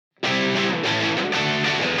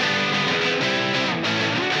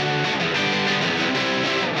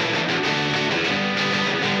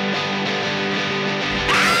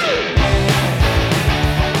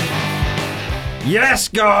Yes,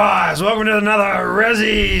 guys, welcome to another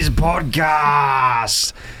Ressies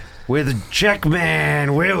podcast with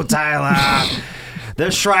Checkman, Will Taylor, the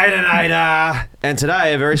Schradinator, and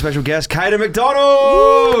today a very special guest, Caden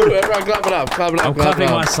MacDonald. Ooh, everyone clap it up, clap it up. I'm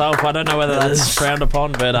clapping myself. I don't know whether that's frowned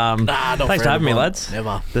upon, but thanks for having me, lads.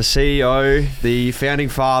 Never. The CEO, the founding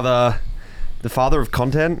father, the father of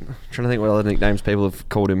content. I'm trying to think what other nicknames people have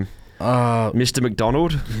called him. Mr.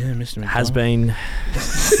 MacDonald. Yeah, Mr. MacDonald. Has been.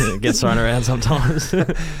 Gets thrown around sometimes. But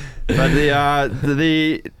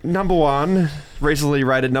the number one, recently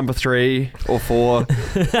rated number 3 or 4,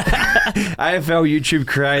 AFL YouTube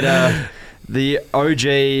creator, the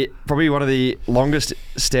OG, probably one of the longest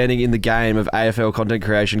standing in the game of AFL content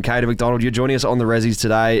creation, Caden MacDonald. You're joining us on the Ressies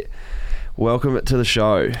today. Welcome to the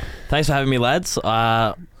show. Thanks for having me, lads.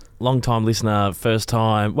 Long time listener, first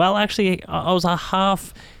time. Well, actually, I was a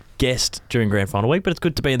half guest during grand final week, but it's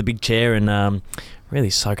good to be in the big chair and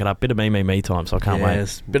really soak it up. Bit of me time, so I can't wait.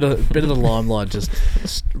 Yes, bit of the limelight just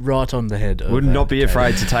right on the head. Would not be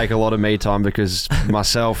afraid to take a lot of me time because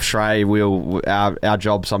myself, Shrey, Will, our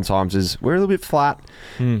job sometimes is we're a little bit flat.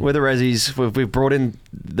 We're the Ressies. We've brought in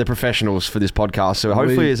the professionals for this podcast, so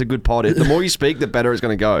hopefully it's a good pod. The more you speak, the better it's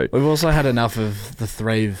going to go. We've also had enough of the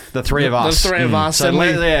three of us. The three of us. So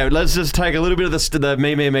let's just take a little bit of the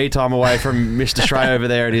me time away from Mr. Shrey over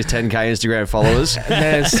there and his 10k Instagram followers.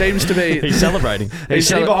 There seems to be He's celebrating. He's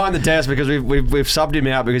sitting behind the desk because we've subbed him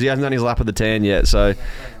out because he hasn't done his lap of the tan yet. So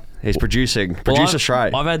he's producing. Producer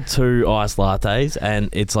Shrey. I've had 2 iced lattes and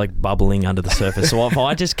it's like bubbling under the surface. So if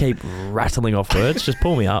I just keep rattling off words, just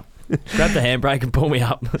pull me up. Grab the handbrake and pull me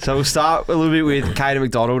up. So we'll start a little bit with Caden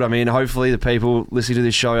MacDonald. I mean, hopefully the people listening to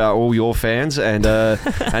this show are all your fans and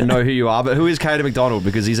and know who you are. But who is Caden MacDonald?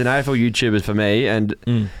 Because he's an AFL YouTuber for me.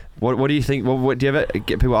 And what do you think? What do you ever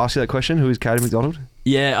get people ask you that question? Who is Caden MacDonald?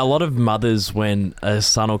 Yeah, a lot of mothers, when a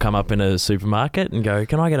son will come up in a supermarket and go,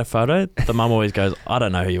 "Can I get a photo?" The mum always goes, "I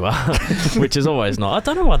don't know who you are," which is always not. I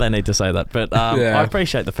don't know why they need to say that, but I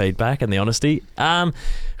appreciate the feedback and the honesty.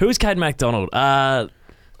 Who is Caden MacDonald?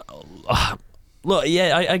 Look,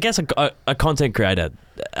 yeah, I guess a content creator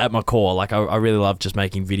at my core. Like, I really love just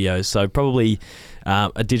making videos. So probably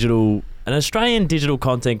an Australian digital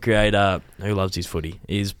content creator who loves his footy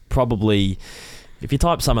is probably. If you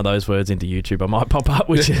type some of those words into YouTube, I might pop up,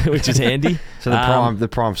 which is handy. So the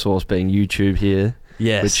prime source being YouTube here.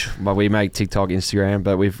 Yes. Which we make TikTok, Instagram,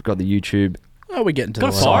 but we've got the YouTube. Oh, we're getting to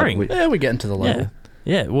Got the firing. level. Yeah, we're getting to the level.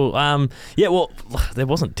 Yeah. Well, there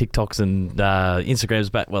wasn't TikToks and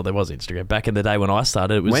Instagrams back. Well, there was Instagram back in the day when I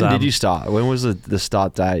started. It was, when did you start? When was the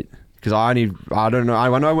start date? Because I don't know.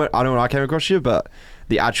 I know when I came across you, but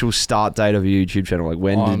the actual start date of your YouTube channel, like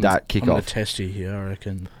when did that kick I'm off? I'm gonna test you here. I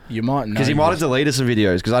reckon you might know. Because he might have deleted some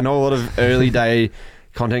videos. Because I know a lot of early day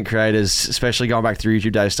content creators, especially going back through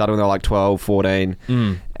YouTube days, started when they're like 12, 14,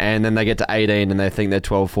 and then they get to 18 and they think their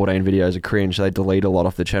 12, 14 videos are cringe, so they delete a lot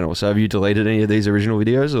off the channel. So have you deleted any of these original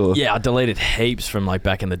videos? Or? Yeah, I deleted heaps from like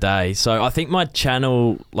back in the day. So I think my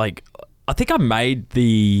channel, like, I think I made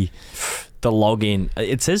the login.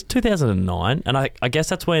 It says 2009, and I guess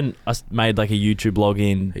that's when I made like a YouTube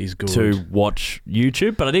login to watch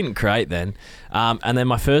YouTube, but I didn't create then. And then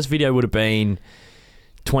my first video would have been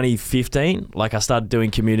 2015. Like, I started doing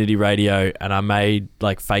community radio and I made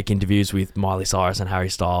like fake interviews with Miley Cyrus and Harry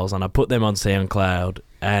Styles, and I put them on SoundCloud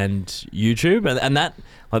and YouTube, and that,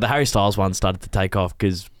 like, the Harry Styles one started to take off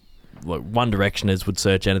because like One Directioners would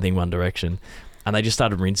search anything One Direction. And they just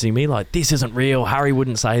started rinsing me like, this isn't real. Harry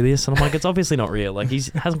wouldn't say this. And I'm like, it's obviously not real. Like, he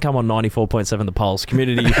hasn't come on 94.7 The Pulse,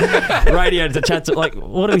 community radio to chat to. Like,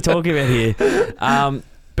 what are we talking about here?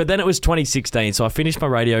 But then it was 2016. So I finished my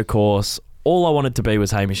radio course. All I wanted to be was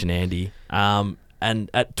Hamish and Andy. And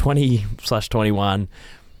at 20/21,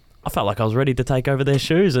 I felt like I was ready to take over their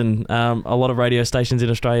shoes. And a lot of radio stations in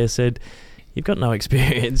Australia said, you've got no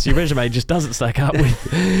experience. Your resume just doesn't stack up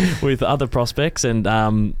with other prospects. And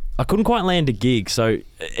I couldn't quite land a gig. So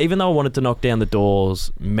even though I wanted to knock down the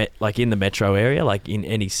doors, like in the metro area, like in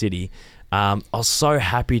any city, I was so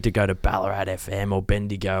happy to go to Ballarat FM or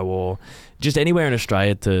Bendigo or just anywhere in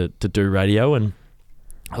Australia to do radio. And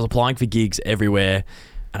I was applying for gigs everywhere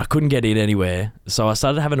and I couldn't get in anywhere. So I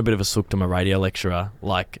started having a bit of a sook to my radio lecturer,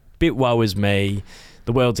 like, bit woe is me.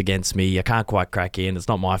 The world's against me. I can't quite crack in. It's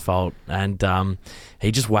not my fault. And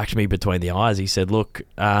he just whacked me between the eyes. He said, look,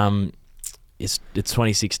 it's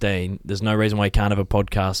 2016. There's no reason why you can't have a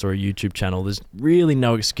podcast or a YouTube channel. There's really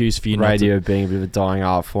no excuse for you radio not to... being a bit of a dying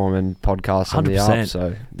art form and podcasts on the up.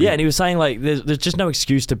 So yeah, and he was saying, like, there's just no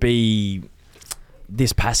excuse to be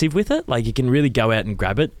this passive with it. Like, you can really go out and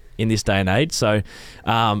grab it in this day and age. So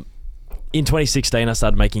in 2016, I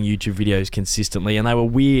started making YouTube videos consistently, and they were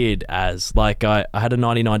weird as, like, I had a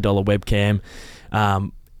 $99 webcam.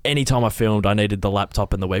 Anytime I filmed, I needed the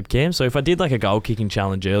laptop and the webcam. So if I did like a goal kicking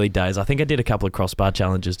challenge early days, I think I did a couple of crossbar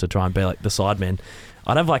challenges to try and be like the sideman.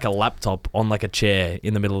 I'd have like a laptop on like a chair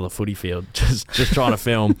in the middle of the footy field, just trying to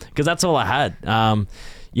film, because that's all I had.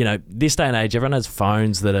 You know, this day and age, everyone has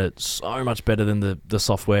phones that are so much better than the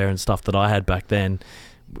software and stuff that I had back then.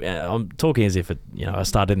 I'm talking as if I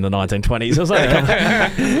started in the 1920s or something.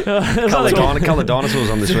 Colour dinosaurs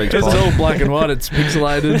on this week's It's pod. all black and white. It's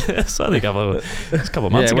pixelated. It's only a couple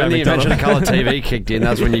of months ago. When the invention of colour TV kicked in,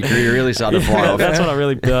 that's when your career really started to fly off. That's when I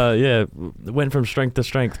really, went from strength to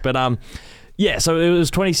strength. But so it was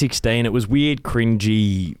 2016. It was weird,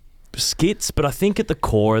 cringy skits, but I think at the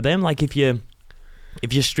core of them, like if you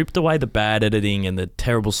stripped away the bad editing and the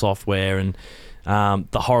terrible software and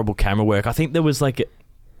the horrible camera work, I think there was like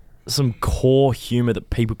some core humour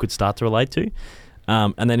that people could start to relate to.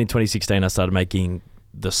 And then in 2016, I started making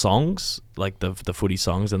the songs, like the footy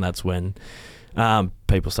songs, and that's when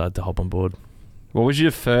people started to hop on board. What was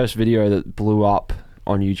your first video that blew up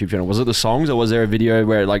on YouTube channel? Was it the songs, or was there a video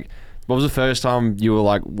where what was the first time you were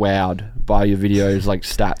like wowed by your videos, like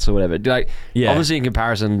stats or whatever? Obviously in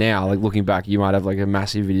comparison now, like looking back, you might have like a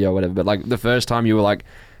massive video or whatever, but like the first time you were like,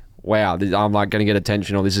 wow, I'm like going to get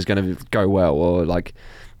attention, or this is going to go well, or like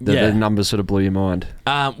the numbers sort of blew your mind.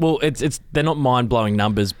 Well, they're not mind-blowing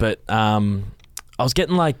numbers, but I was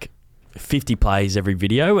getting like 50 plays every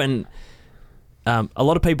video, and a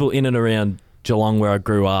lot of people in and around Geelong where I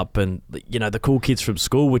grew up, and the cool kids from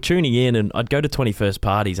school were tuning in, and I'd go to 21st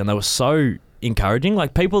parties, and they were so encouraging.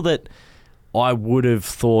 Like people that I would have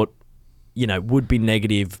thought would be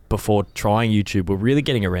negative before trying YouTube were really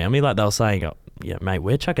getting around me. Like they were saying, oh, yeah, mate,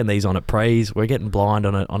 we're chucking these on at Prees, we're getting blind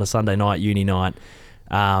on a Sunday night, uni night,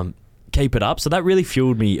 keep it up. So that really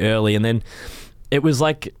fueled me early. And then it was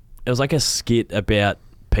like a skit about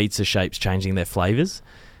pizza shapes changing their flavors.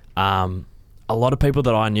 A lot of people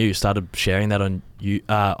that I knew started sharing that on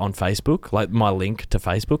Facebook, like my link to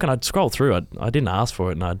Facebook, and I'd scroll through. I didn't ask for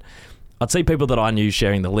it, and I'd see people that I knew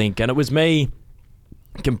sharing the link, and it was me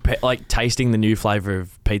tasting the new flavor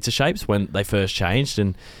of pizza shapes when they first changed,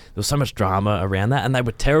 and there was so much drama around that, and they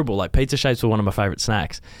were terrible. Like pizza shapes were one of my favorite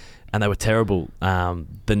snacks, and they were terrible,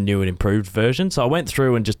 the new and improved version. So I went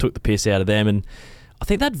through and just took the piss out of them, and I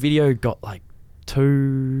think that video got like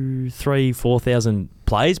 2,000, 3,000, 4,000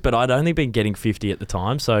 plays, but I'd only been getting 50 at the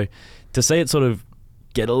time. So to see it sort of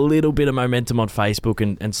get a little bit of momentum on Facebook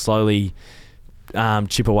and slowly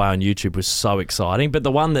chip away on YouTube was so exciting. But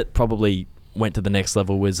the one that probably went to the next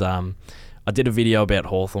level was I did a video about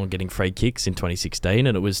Hawthorn getting free kicks in 2016,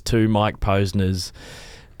 and it was to Mike Posner's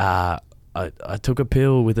I took a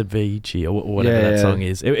pill with a Vici or whatever that song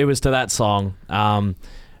is. It was to that song,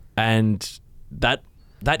 and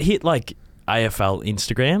that hit like AFL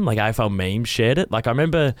Instagram, like AFL memes shared it. Like I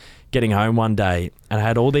remember getting home one day and I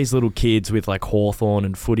had all these little kids with like Hawthorn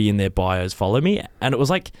and footy in their bios follow me, and it was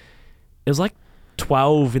like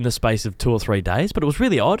 12 in the space of 2 or 3 days, but it was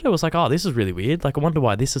really odd. It was like, oh, this is really weird. Like I wonder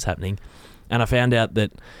why this is happening. And I found out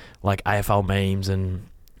that like AFL memes and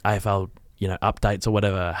AFL updates or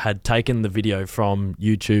whatever had taken the video from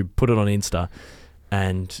YouTube, put it on Insta,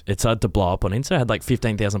 and it started to blow up on Insta. It had like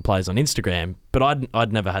 15,000 plays on Instagram, but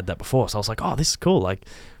I'd never had that before. So I was like, oh, this is cool. Like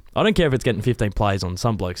I don't care if it's getting 15 plays on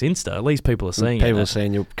some bloke's Insta. At least people are seeing it. People are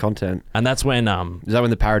seeing your content. And that's when is that when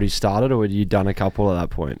the parodies started, or had you done a couple at that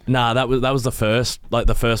point? Nah, that was the first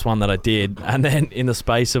one that I did. And then in the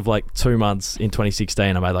space of like 2 months in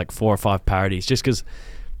 2016, I made like 4 or 5 parodies, just because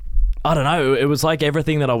I don't know, it was like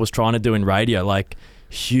everything that I was trying to do in radio, like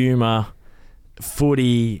humour,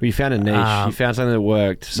 footy. Well, you found a niche. You found something that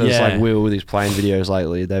worked. So it's like Will with his playing videos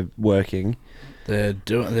lately. They're working. They're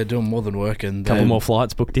doing more than working. Couple more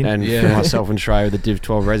flights booked in. And for myself and Trey with the Div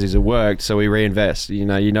 12 Ressies, it worked. So we reinvest. You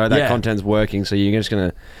know that content's working. So you're just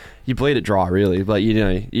gonna bleed it dry, really. But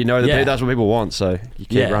that's what people want. So you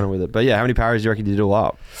keep running with it. But how many parodies do you reckon you did all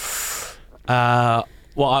up?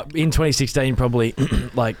 Well, in 2016, probably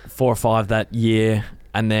like 4 or 5 that year.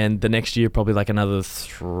 And then the next year, probably like another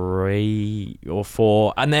 3 or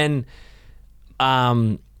 4. And then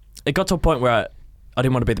it got to a point where I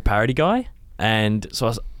didn't want to be the parody guy. And so I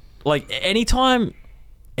was like, anytime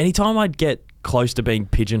I'd get close to being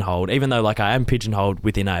pigeonholed, even though like I am pigeonholed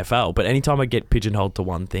within AFL, but anytime I get pigeonholed to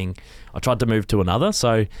one thing, I tried to move to another.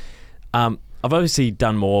 So I've obviously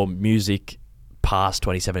done more music past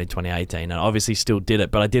 2017, 2018, and obviously still did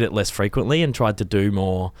it, but I did it less frequently and tried to do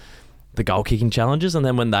more the goal kicking challenges. And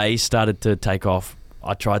then when they started to take off,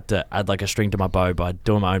 I tried to add like a string to my bow by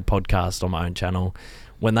doing my own podcast on my own channel.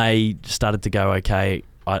 When they started to go okay,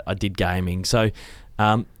 I did gaming. So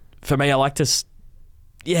for me, I like to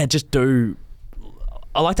just do.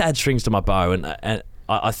 I like to add strings to my bow, and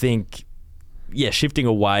I think shifting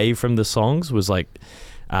away from the songs was like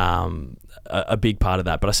a big part of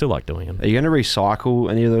that. But I still like doing them. Are you going to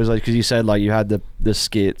recycle any of those? Because you said like you had the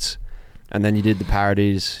skits, and then you did the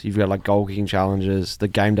parodies. You've got like goal kicking challenges, the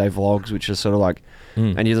game day vlogs, which is sort of like,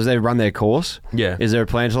 and they run their course. Yeah. Is there a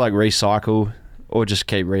plan to like recycle or just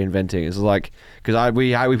keep reinventing? It's like, because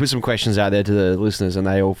we put some questions out there to the listeners, and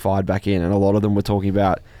they all fired back in, and a lot of them were talking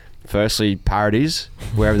about, firstly, parodies.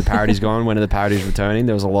 Wherever the parodies gone, when are the parodies returning?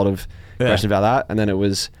 There was a lot of questions about that, and then it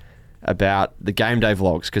was about the game day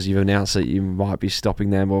vlogs, because you've announced that you might be stopping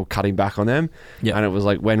them or cutting back on them. Yeah. And it was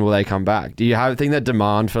like, when will they come back? Do you think that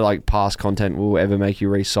demand for like past content will ever make you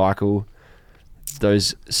recycle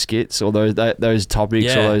those skits or those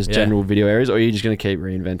topics or those general video areas, or are you just going to keep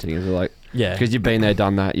reinventing? Is it like, because you've been there,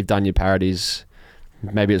 done that, you've done your parodies,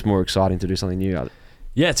 maybe it's more exciting to do something new?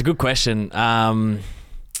 Yeah, it's a good question.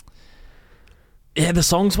 The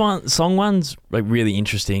song one's like really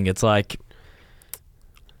interesting. It's like,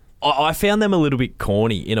 I found them a little bit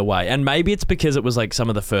corny in a way, and maybe it's because it was like some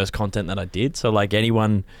of the first content that I did. So like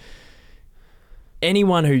anyone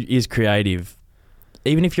who is creative,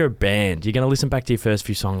 even if you're a band, you're going to listen back to your first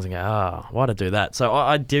few songs and go, why'd I do that? So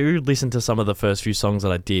I do listen to some of the first few songs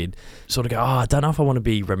that I did, sort of go, I don't know if I want to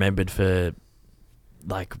be remembered for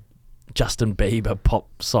like Justin Bieber pop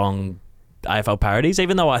song AFL parodies,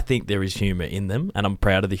 even though I think there is humour in them, and I'm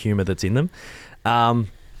proud of the humour that's in them.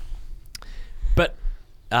 But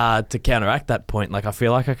to counteract that point, like I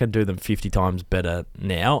feel like I could do them 50 times better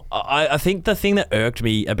now. I think the thing that irked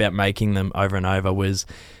me about making them over and over was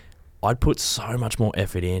I'd put so much more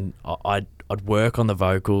effort in. I'd work on the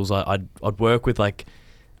vocals. I'd work with like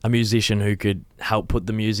a musician who could help put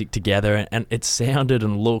the music together, and it sounded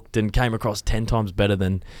and looked and came across 10 times better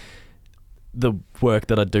than the work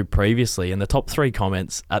that I'd do previously. And the top 3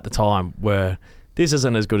 comments at the time were, this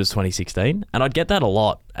isn't as good as 2016. And I'd get that a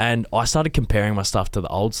lot. And I started comparing my stuff to the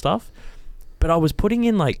old stuff. But I was putting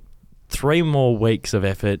in like 3 more weeks of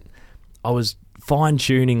effort. I was fine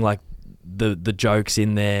tuning like the jokes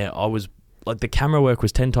in there. I was like, the camera work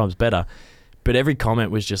was 10 times better. But every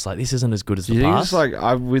comment was just like, this isn't as good as the past. You think it's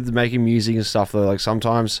like, with making music and stuff though, like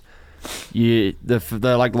sometimes the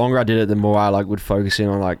like longer I did it, the more I like would focus in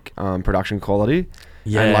on like production quality.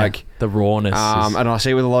 Yeah, and like the rawness. And I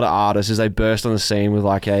see with a lot of artists is they burst on the scene with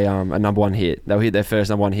like a number one hit. They'll hit their first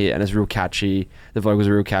number one hit and it's real catchy. The vocals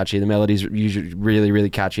are real catchy. The melodies are usually really, really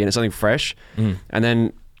catchy, and it's something fresh. And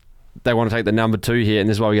then they want to take the number 2 hit, and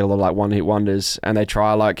this is why we get a lot of like one hit wonders, and they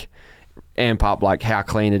try like amp up like how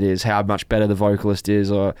clean it is, how much better the vocalist is,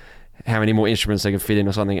 or how many more instruments they can fit in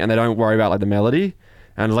or something, and they don't worry about like the melody.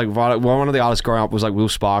 And like one of the artists growing up was like Will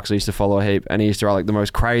Sparks. I used to follow a heap, and he used to write like the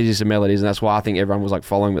most craziest of melodies, and that's why I think everyone was like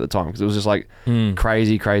following him at the time, because it was just like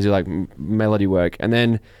crazy like melody work. And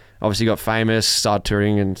then obviously got famous, started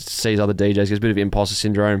touring, and sees other DJs, gets a bit of imposter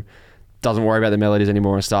syndrome, doesn't worry about the melodies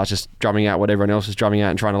anymore, and starts just drumming out what everyone else is drumming out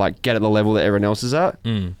and trying to like get at the level that everyone else is at.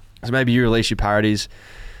 So maybe you release your parodies,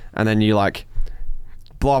 and then you like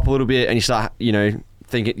blow up a little bit, and you start,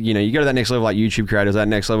 think you go to that next level, like YouTube creators, that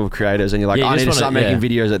next level of creators, and you're like, I need to start making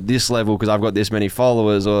videos at this level because I've got this many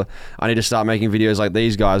followers, or I need to start making videos like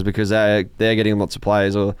these guys because they're getting lots of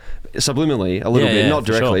plays, or subliminally a little bit, not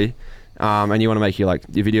directly. Sure. And you want to make your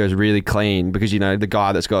videos really clean because the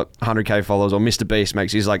guy that's got 100k followers, or Mr. Beast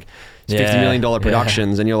makes his like $50 million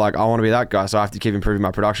productions, and you're like, I want to be that guy, so I have to keep improving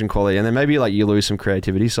my production quality, and then maybe like you lose some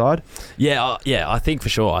creativity side. I think for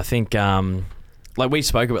sure. I think like we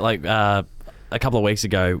spoke about like a couple of weeks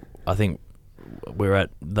ago, I think we were at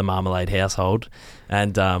the Marmalade household,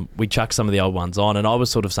 and we chucked some of the old ones on, and I was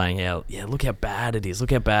sort of saying, look how bad it is,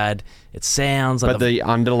 look how bad it sounds. Like, but the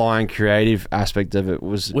underlying creative aspect of it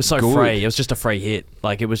was so good. free. It was just a free hit.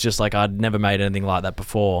 Like, it was just like, I'd never made anything like that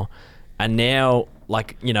before. And now,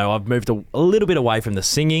 like, I've moved a little bit away from the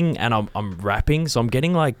singing, and I'm rapping, so I'm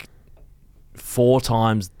getting like 4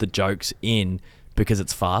 times the jokes in, because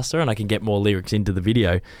it's faster and I can get more lyrics into the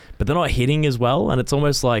video, but they're not hitting as well. And it's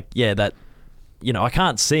almost like, that, I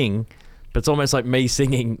can't sing, but it's almost like me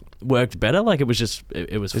singing worked better. Like, it was just,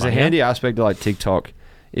 it was There's funnier. a handy aspect of like TikTok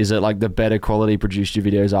is that like the better quality produced your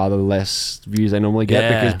videos are, the less views they normally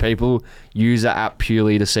get, because people use the app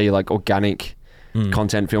purely to see like organic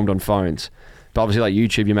content filmed on phones. But obviously like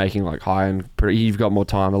YouTube, you're making like high-end, you've got more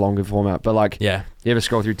time, a longer format. But like, you ever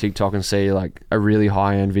scroll through TikTok and see like a really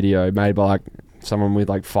high-end video made by like someone with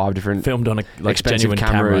like 5 different filmed on a like expensive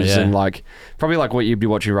cameras camera, and like probably like what you'd be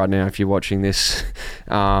watching right now if you're watching this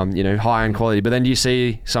high-end quality. But then you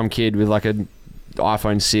see some kid with like an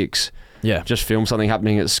iPhone 6 Yeah. just film something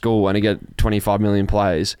happening at school and it get 25 million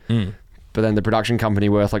plays. But then the production company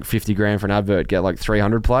worth like 50 grand for an advert get like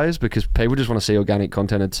 300 plays because people just want to see organic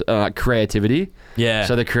content. It's creativity. Yeah.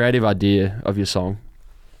 So the creative idea of your song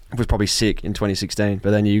was probably sick in 2016,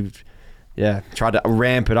 but then you tried to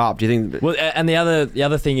ramp it up. Do you think? Well, and the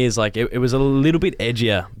other thing is like it was a little bit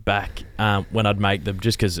edgier back when I'd make them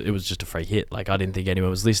just because it was just a free hit. Like I didn't think anyone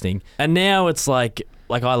was listening, and now it's like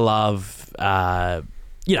I love.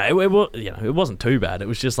 It wasn't too bad. It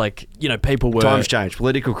was just like people were. Times changed.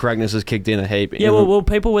 Political correctness has kicked in a heap. Yeah,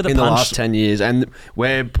 people were in the last 10 years, and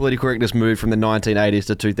where political correctness moved from the 1980s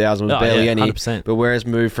to 2000 was barely any. 100%. But whereas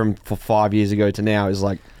moved from 5 years ago to now is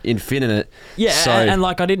like infinite. Yeah, so, and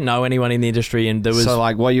like I didn't know anyone in the industry, and there was so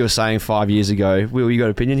like what you were saying 5 years ago. Will, you got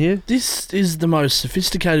an opinion here? This is the most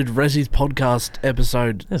sophisticated Ressies podcast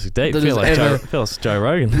episode. That's deep. that Feel like has Joe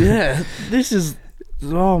Rogan. Yeah, this is.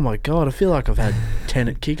 Oh my god! I feel like I've had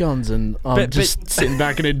 10 kick-ons and I'm just sitting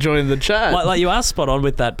back and enjoying the chat. Like you are spot on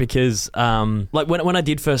with that because, like when I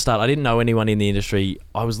did first start, I didn't know anyone in the industry.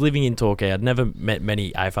 I was living in Torquay. I'd never met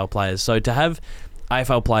many AFL players. So to have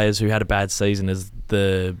AFL players who had a bad season as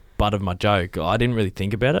the butt of my joke, I didn't really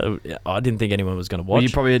think about it. I didn't think anyone was going to watch. Well, you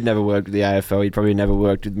probably had never worked with the AFL. You probably never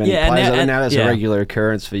worked with many players. Now that's a regular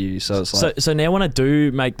occurrence for you. So it's like so now when I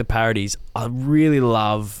do make the parodies, I really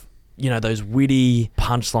love. Those witty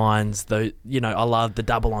punchlines, I love the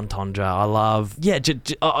double entendre. I love,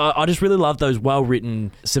 I just really love those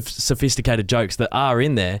well-written, sophisticated jokes that are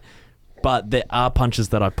in there, but there are punches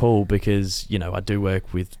that I pull because, I do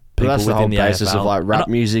work with people that's the whole basis AFL. of like rap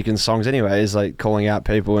music and songs anyway, is like calling out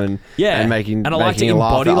people and making and I like to a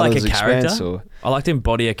laugh embody at like others' a character. expense or... I like to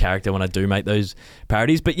embody a character when I do make those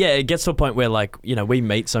parodies. But yeah, it gets to a point where like, we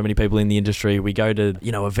meet so many people in the industry. We go to,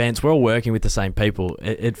 events. We're all working with the same people.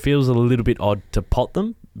 It feels a little bit odd to pot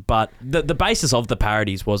them. But the basis of the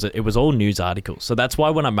parodies was it was all news articles. So that's why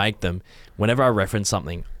when I make them, whenever I reference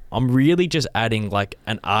something, I'm really just adding like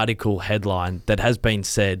an article headline that has been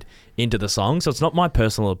said into the song. So it's not my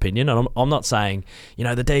personal opinion. And I'm not saying,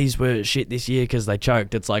 the D's were shit this year because they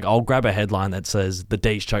choked. It's like I'll grab a headline that says the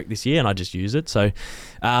D's choked this year and I just use it. So,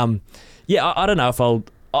 I don't know if I'll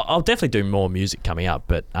definitely do more music coming up,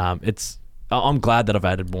 but I'm glad that I've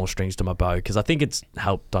added more strings to my bow because I think it's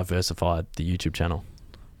helped diversify the YouTube channel.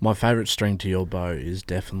 My favourite string to your bow is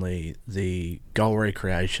definitely the goal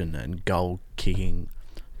recreation and goal kicking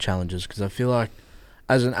challenges because I feel like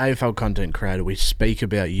as an AFL content creator we speak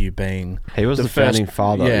about you being he was the founding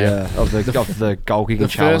father of the goal kicking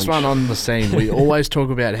challenge. The first one on the scene. We always talk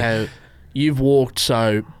about how you've walked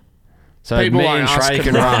so people me like and us Trey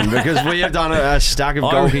can run because we have done a stack of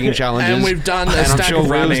goal kicking challenges and we've done a and stack I'm sure of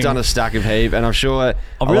running. Will's done a stack of heap and I'm sure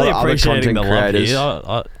I'm a really lot of other appreciating content the love creators.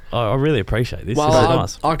 here. I really appreciate this. Well,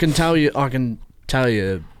 This is nice. I can tell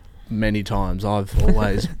you many times I've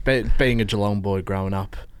always being a Geelong boy growing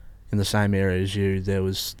up in the same area as you, there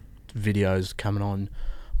was videos coming on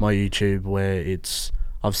my YouTube where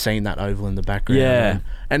I've seen that oval in the background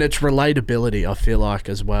and it's relatability I feel like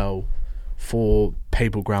as well for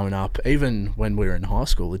people growing up even when we were in high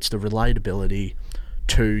school. It's the relatability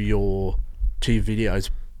to your videos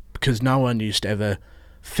because no one used to ever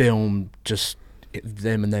film just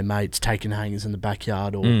them and their mates taking hangers in the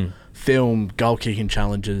backyard or film goal kicking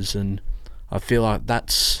challenges, and I feel like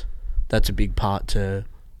that's a big part to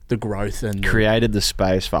the growth and created the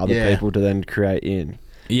space for other people to then create in.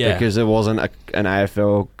 Yeah, because there wasn't an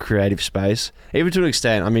AFL creative space, even to an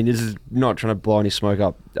extent. I mean, this is not trying to blow any smoke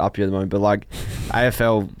up here at the moment, but like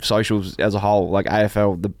AFL socials as a whole, like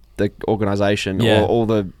AFL the organisation or all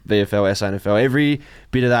the VFL, SANFL, every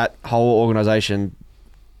bit of that whole organisation.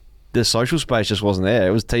 The social space just wasn't there.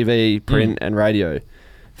 It was TV, print, and radio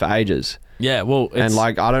for ages. Yeah, well, and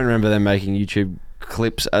like I don't remember them making YouTube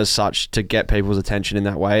clips as such to get people's attention in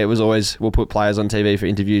that way. It was always we'll put players on TV for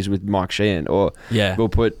interviews with Mike Sheehan, or we'll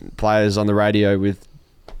put players on the radio with.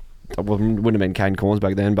 Well, wouldn't have been Caden Corns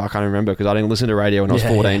back then, but I can't remember because I didn't listen to radio when I was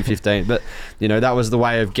 14, 15. But that was the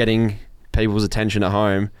way of getting people's attention at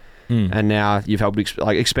home. And now you've helped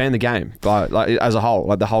expand the game by as a whole,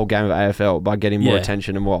 like the whole game of AFL, by getting more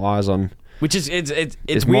attention and more eyes on. Which is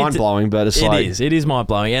it's mind blowing, but it is mind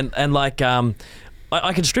blowing, and like I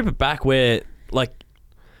can strip it back where like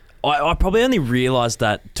I probably only realised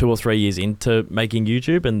that 2 or 3 years into making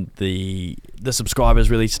YouTube, and the subscribers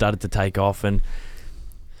really started to take off, and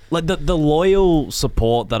like the loyal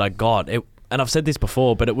support that I got. And I've said this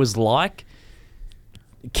before, but it was like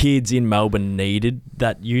kids in Melbourne needed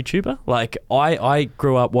that YouTuber. Like I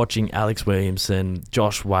grew up watching Alex Williamson,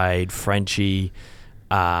 Josh Wade, Frenchie,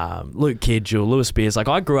 Luke Kidgel, Lewis Spears. Like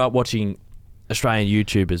I grew up watching Australian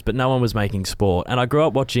YouTubers, but no one was making sport. And I grew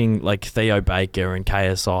up watching like Theo Baker and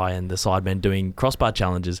KSI and the Sidemen doing crossbar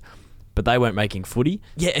challenges, but they weren't making footy.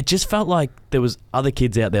 Yeah, it just felt like there was other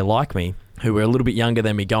kids out there like me who were a little bit younger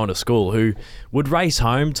than me going to school who would race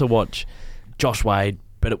home to watch Josh Wade,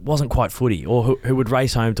 but it wasn't quite footy, or who would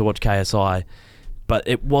race home to watch KSI, but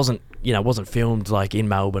it wasn't filmed like in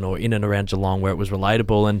Melbourne or in and around Geelong where it was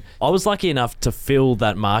relatable. And I was lucky enough to fill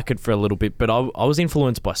that market for a little bit, but I was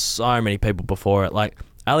influenced by so many people before it. Like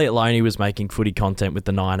Elliot Loney was making footy content with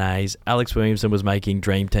the 9As. Alex Williamson was making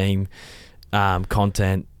Dream Team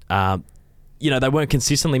content. They weren't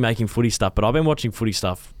consistently making footy stuff, but I've been watching footy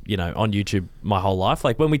stuff, on YouTube my whole life.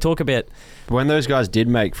 Like when we talk about... When those guys did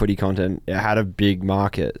make footy content, it had a big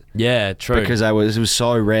market. Yeah, true. Because it was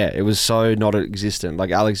so rare. It was so not existent.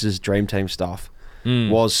 Like Alex's Dream Team stuff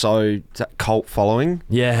was so cult following.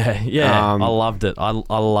 Yeah. I loved it. I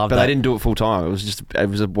loved it. But they didn't do it full time. It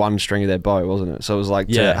was a one string of their bow, wasn't it? So it was like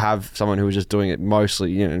to have someone who was just doing it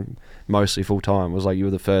mostly full time was like you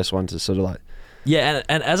were the first one to sort of like... Yeah,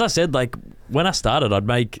 and as I said, like when I started, I'd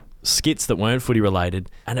make skits that weren't footy related,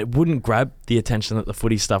 and it wouldn't grab the attention that the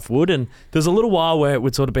footy stuff would. And there's a little while where it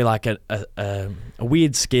would sort of be like a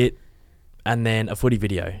weird skit, and then a footy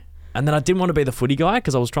video, and then I didn't want to be the footy guy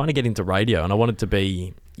because I was trying to get into radio, and I wanted to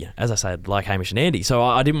be, as I said, like Hamish and Andy. So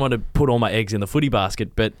I didn't want to put all my eggs in the footy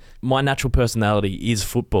basket, but my natural personality is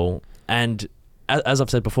football, and as I've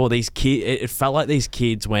said before, these kids, it felt like these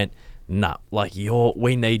kids went, nah, like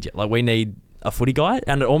we need you, like we need a footy guy,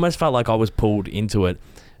 and it almost felt like I was pulled into it,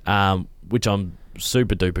 which I'm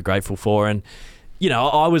super duper grateful for. And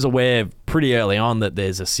I was aware pretty early on that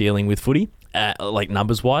there's a ceiling with footy, like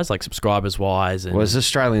numbers wise, like subscribers wise. And it's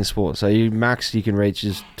Australian sport, so max you can reach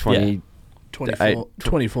is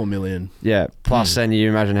 24 million. Yeah, plus then you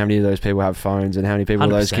imagine how many of those people have phones and how many people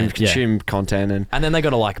of those can consume content. And then they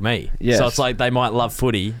got to like me. Yes. So it's like they might love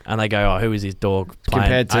footy and they go, oh, who is his dog playing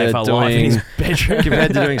compared to AFL Live in his bedroom?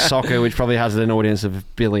 Compared to doing soccer, which probably has an audience of a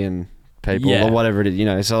billion people or whatever it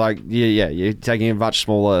is, So like, you're taking a much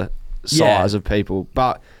smaller size of people.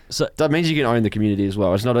 But... So that means you can own the community as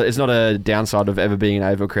well. It's not a downside of ever being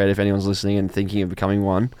an AFL creator if anyone's listening and thinking of becoming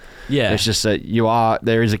one. Yeah. It's just that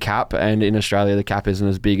there is a cap, and in Australia the cap isn't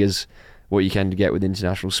as big as what you can get with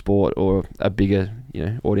international sport or a bigger,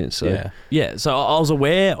 audience. So. Yeah. So I was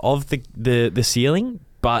aware of the ceiling,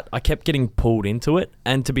 but I kept getting pulled into it.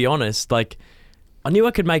 And to be honest, like I knew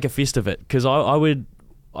I could make a fist of it because I would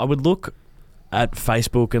look at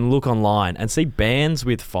Facebook and look online and see bands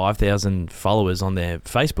with 5,000 followers on their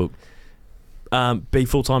Facebook be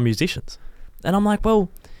full-time musicians. And I'm like, well,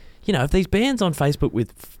 if these bands on Facebook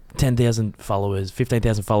with 10,000 followers,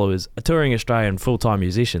 15,000 followers are touring Australia and full-time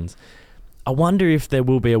musicians, I wonder if there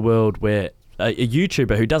will be a world where a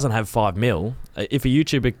YouTuber who doesn't have 5 mil, if a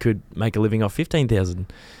YouTuber could make a living off 15,000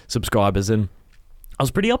 subscribers. And I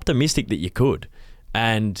was pretty optimistic that you could.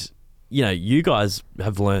 And... you guys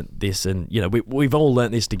have learnt this, and we've all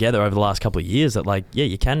learnt this together over the last couple of years. That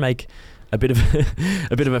you can make a bit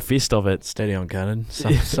of a fist of it. Steady on, Caden.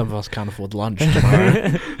 Some of us can't afford lunch tomorrow.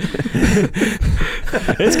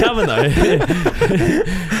 It's coming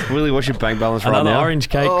though. Willie, what's your bank balance right now? Another orange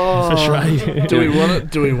cake for Shrey. Do we want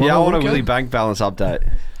it? Yeah, I want a Willie bank balance update.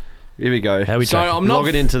 Here we go. How we so I'm not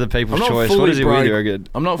logging into the People's Choice. What is it we do? Good.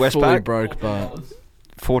 I'm not fully broke, but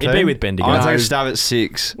 14. It'd be with Ben to go. I'm going to take a stab at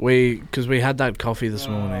 6. Because we had that coffee this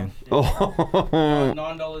morning. $9,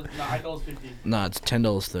 no, $8.50. No, it's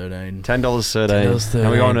 $10.13. $10.13.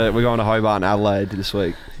 And we're going to Hobart and Adelaide this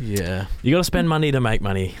week. Yeah. You got to spend money to make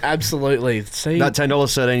money. Absolutely. See, that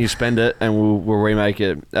 $10.13, you spend it, and we'll remake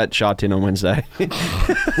it at Sha Tin on Wednesday.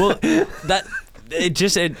 Well, that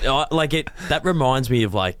reminds me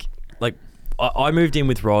of like. I moved in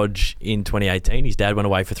with Rog in 2018. His dad went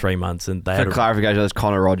away for 3 months, and they for clarification, that's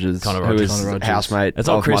Connor Rogers, who is housemate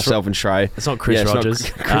of myself and Shrey. It's not Chris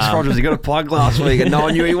Rogers. Chris Rogers. He got a plug last week, and no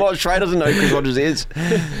one knew he was. Shrey doesn't know who Chris Rogers is.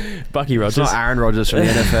 Bucky Rogers. It's not Aaron Rodgers from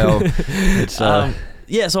the NFL.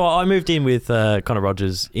 It's So I moved in with Connor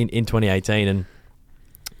Rogers in 2018, and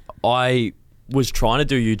I was trying to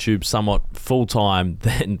do YouTube somewhat full time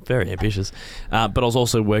then, very ambitious, but I was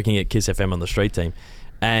also working at Kiss FM on the street team,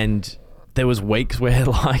 and there was weeks where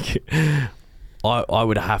like I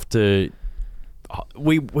would have to.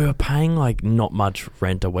 We were paying like not much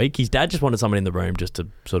rent a week. His dad just wanted someone in the room just to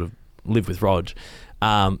sort of live with Rog,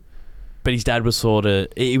 but his dad was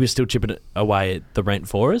he was still chipping away at the rent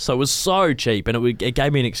for us, so it was so cheap, and it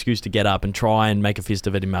gave me an excuse to get up and try and make a fist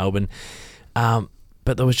of it in Melbourne.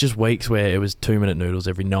 But there was just weeks where it was 2-minute noodles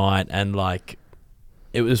every night, and like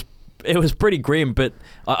it was pretty grim. But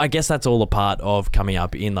I guess that's all a part of coming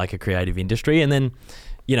up in like a creative industry. And then,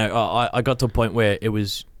 you know, I got to a point where it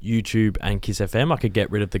was YouTube and Kiss FM. I could get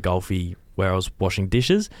rid of the golfy where I was washing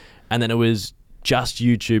dishes, and then it was just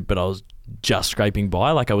YouTube, but I was just scraping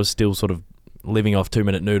by. Like I was still sort of living off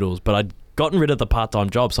 2-minute noodles, but I'd gotten rid of the part-time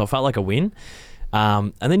job, so I felt like a win.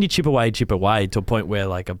 And then you chip away to a point where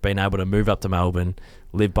like I've been able to move up to Melbourne,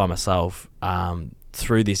 live by myself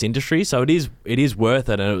through this industry. So it is worth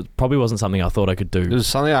it, and it probably wasn't something I thought I could do. It was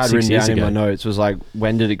something I had 6 written years down in ago. my notes. Was like,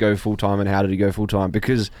 when did it go full time and how did it go full time?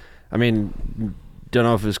 Because I mean, don't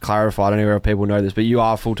know if it was clarified anywhere if people know this, but you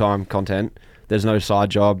are full time content. There's no side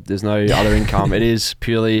job. There's no other income. It is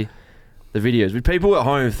purely the videos. But people at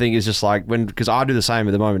home think it's just like because I do the same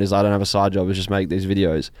at the moment. Is I don't have a side job. It's just make these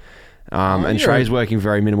videos. And Trey's working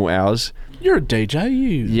very minimal hours. You're a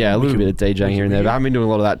DJ. Yeah, a little bit of DJing here and there, but I haven't been doing a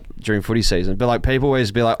lot of that during footy season. But like people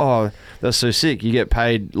always be like, "Oh, that's so sick! You get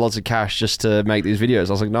paid lots of cash just to make these videos."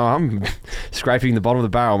 I was like, "No, I'm scraping the bottom of the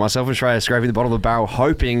barrel. Myself and Trey are scraping the bottom of the barrel,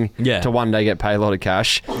 hoping to one day get paid a lot of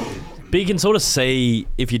cash." But you can sort of see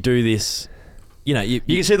if you do this, you know, you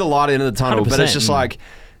can see the light at the end of the tunnel. But it's just like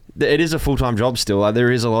it is a full-time job still. Like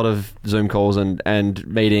there is a lot of Zoom calls and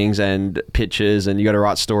meetings and pitches, and you got to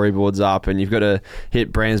write storyboards up, and you've got to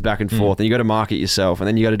hit brands back and forth, and you got to market yourself, and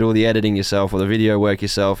then you got to do all the editing yourself or the video work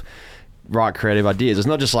yourself, write creative ideas. It's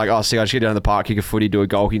not just like, oh, see, I just get down to the park, kick a footy, do a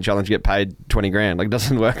goal kicking challenge, get paid 20 grand. Like it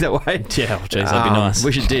doesn't work that way. Yeah, well, geez, that'd be nice.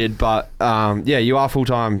 Wish it did, but yeah, you are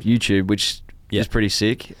full-time YouTube, which is pretty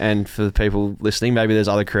sick. And for the people listening, maybe there's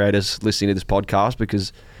other creators listening to this podcast,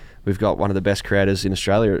 because we've got one of the best creators in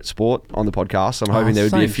Australia at sport on the podcast. So I'm hoping there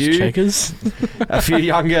would be a few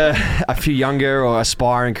younger or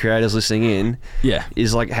aspiring creators listening in. Yeah.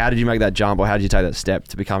 Is like, how did you make that jump, or how did you take that step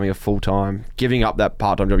to becoming a full-time, giving up that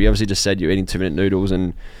part-time job? You obviously just said you're eating 2-minute noodles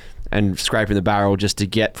and scraping the barrel just to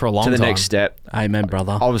get for a long to the time. next step. Amen,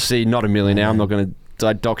 brother. Obviously not a millionaire. I'm not going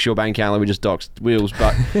to dox your bank account like we just doxed Wheels,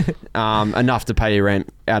 but enough to pay your rent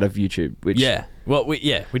out of YouTube. Which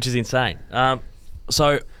which is insane.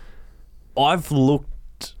 So I've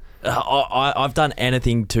looked. I've done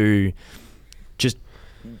anything to just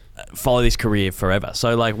follow this career forever.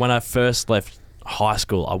 So like when I first left high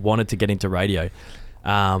school, I wanted to get into radio.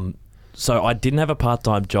 So I didn't have a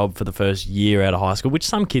part-time job for the first year out of high school, which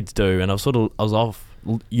some kids do, and I was off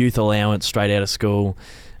youth allowance straight out of school,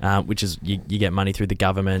 which is you get money through the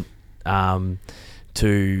government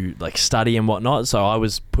to like study and whatnot. So I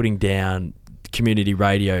was putting down community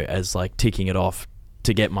radio as like ticking it off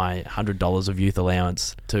to get my $100 of youth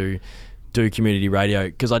allowance to do community radio,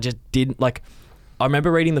 because I just didn't like. I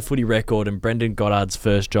remember reading the Footy Record, and Brendan Goddard's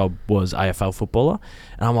first job was AFL footballer,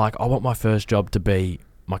 and I'm like, I want my first job to be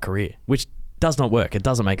my career, which does not work. It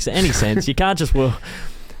doesn't make any sense. You can't just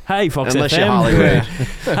hey Fox unless FM. you're Harley Reid.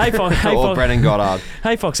 Hey Fox. Brendan Goddard.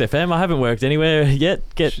 Hey Fox FM. I haven't worked anywhere yet.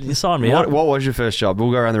 Sign me up. What was your first job? We'll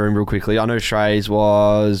go around the room real quickly. I know Trey's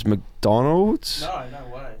was MacDonald's. No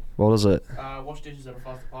way. What was it? Wash dishes at a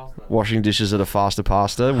faster pasta. Washing dishes at a faster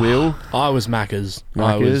pasta. Will? I was Macca's.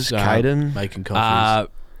 Caden? Making coffees.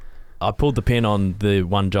 I pulled the pin on the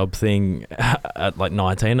one job thing at like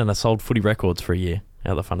 19, and I sold Footy Records for a year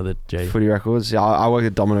out the front of the G. Footy Records. Yeah, I worked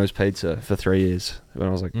at Domino's Pizza for 3 years when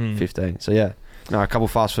I was like 15. So yeah. No, a couple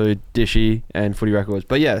fast food, Dishy, and Footy Records.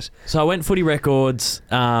 But yes. So I went Footy Records,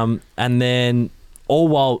 and then all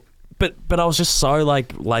while... But I was just so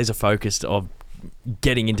like laser focused of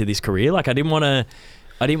getting into this career. Like I didn't want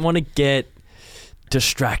to get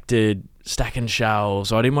distracted stacking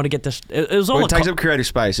shelves, or I didn't want to get this. It was all. Well, it takes up creative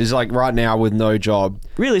space. It's like right now with no job.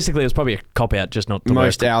 Realistically, it was probably a cop out, just not to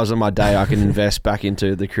most work. hours of my day I can invest back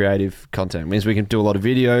into the creative content. It means we can do a lot of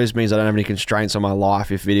videos. It means I don't have any constraints on my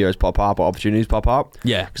life if videos pop up or opportunities pop up.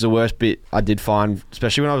 Yeah. Because the worst bit I did find,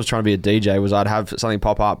 especially when I was trying to be a DJ, was I'd have something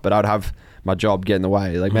pop up, but I'd have my job get in the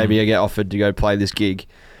way. Like maybe I get offered to go play this gig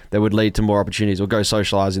that would lead to more opportunities, or go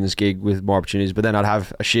socialise in this gig with more opportunities. But then I'd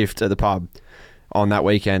have a shift at the pub on that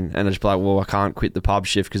weekend, and I'd just be like, well, I can't quit the pub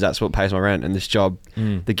shift because that's what pays my rent, and this job,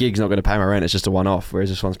 the gig's not going to pay my rent. It's just a one-off, whereas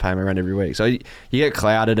this one's paying my rent every week. So you get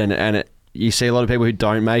clouded, and you see a lot of people who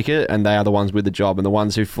don't make it, and they are the ones with the job, and the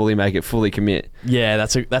ones who fully make it fully commit. Yeah,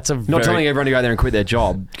 that's a not telling everyone to go out there and quit their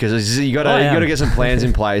job, because you got to get some plans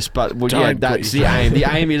in place. But that's the aim. The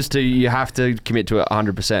aim is you have to commit to it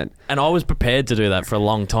 100%. And I was prepared to do that for a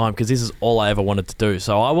long time, because this is all I ever wanted to do.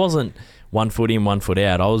 So I wasn't 1 foot in, 1 foot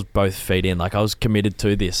out. I was both feet in. Like I was committed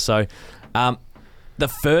to this. So the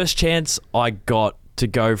first chance I got to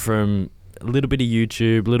go from a little bit of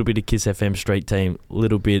YouTube, a little bit of Kiss FM Street Team, a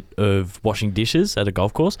little bit of washing dishes at a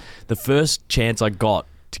golf course, the first chance I got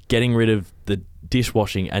to getting rid of the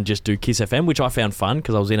dishwashing and just do Kiss FM, which I found fun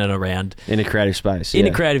because I was in and around In a creative space. in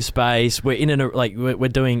yeah. a creative space. We're in and like we're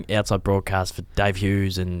doing outside broadcasts for Dave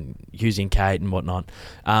Hughes and Hughesy and Kate and whatnot.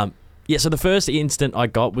 So the first instant I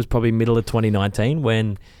got was probably middle of 2019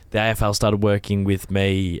 when the AFL started working with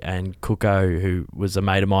me and Cooko, who was a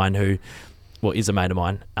mate of mine is a mate of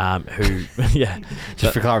mine, who, yeah.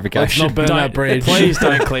 Just for Let's clarification. not burn that bridge. Please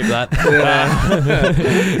don't clip that.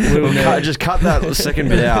 Just cut that second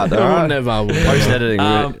bit out. All We'll right? never. Post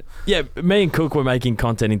editing. Me and Cook were making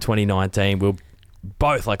content in 2019. We were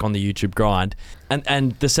both like on the YouTube grind.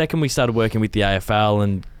 And the second we started working with the AFL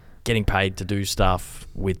and getting paid to do stuff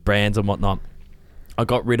with brands and whatnot, I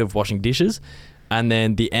got rid of washing dishes. And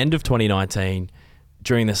then the end of 2019,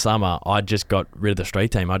 during the summer, I just got rid of the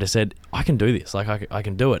street team. I just said, I can do this. Like, I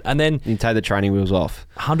can do it. And then You take the training wheels off.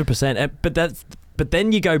 100%. But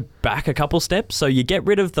then you go back a couple steps. So you get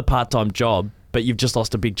rid of the part-time job, but you've just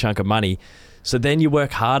lost a big chunk of money. So then you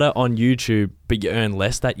work harder on YouTube, but you earn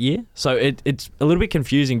less that year. So it's a little bit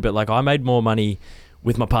confusing, but like I made more money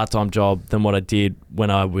with my part-time job than what I did when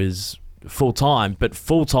I was full-time. But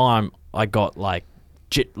full-time, I got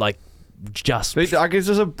just... I guess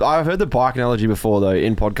I've heard the bike analogy before though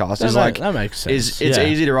in podcasts. That makes sense. It's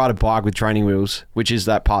easy to ride a bike with training wheels, which is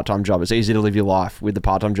that part-time job. It's easy to live your life with the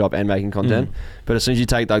part-time job and making content. But as soon as you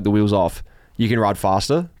take like the wheels off, you can ride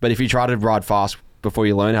faster. But if you try to ride fast before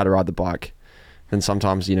you learn how to ride the bike, then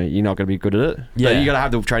sometimes you're not going to be good at it. Yeah. But you got to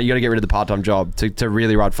have the training. You got to get rid of the part-time job to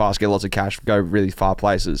really ride fast, get lots of cash, go really far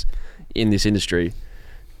places in this industry.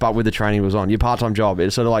 But with the training wheels on, your part-time job,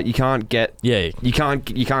 it's sort of like you can't crack it. You can't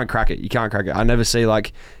crack it. I never see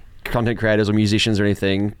like content creators or musicians or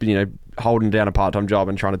anything, holding down a part-time job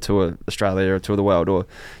and trying to tour Australia or tour the world or,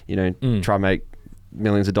 try and make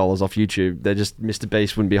millions of dollars off YouTube. They're just, Mr.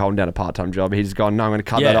 Beast wouldn't be holding down a part-time job. He's gone, no, I'm going to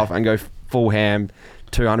cut that off and go full ham,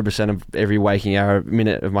 200% of every waking hour,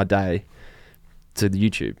 minute of my day to the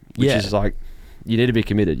YouTube, which is like, you need to be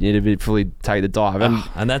committed. You need to be fully take the dive.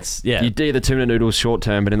 And that's, You do the 2-minute noodles short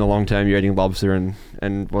term, but in the long term, you're eating lobster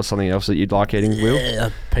and what's something else that you'd like eating, Will? Yeah,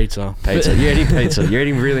 pizza. You're eating pizza. You're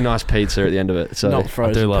eating really nice pizza at the end of it. So Not I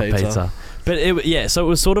frozen do love pizza. pizza. But so it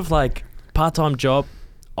was sort of like part-time job.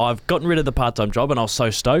 I've gotten rid of the part-time job and I was so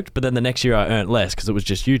stoked, but then the next year I earned less because it was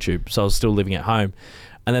just YouTube, so I was still living at home.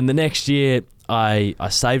 And then the next year I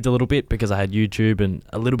saved a little bit because I had YouTube and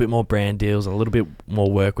a little bit more brand deals and a little bit more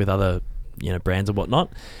work with other brands and whatnot.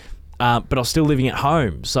 But I was still living at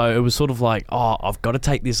home. So it was sort of like, I've got to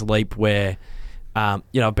take this leap where,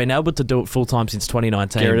 I've been able to do it full time since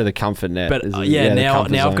 2019. get rid of the comfort net. But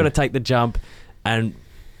now I've got to take the jump and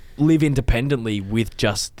live independently with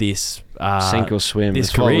just this sink or swim. this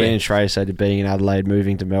That's what career. Lee and Trey said to being in Adelaide,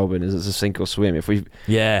 moving to Melbourne, is it's a sink or swim. If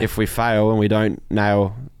we fail and we don't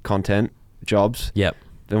nail content jobs,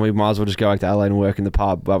 then we might as well just go back to Adelaide and work in the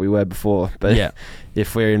pub like we were before. But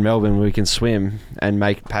if we're in Melbourne, we can swim and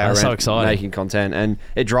pay our rent making content, and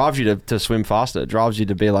it drives you to swim faster. It drives you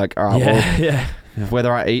to be like, all right,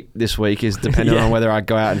 whether I eat this week is dependent on whether I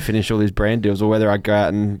go out and finish all these brand deals or whether I go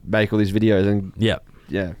out and make all these videos. And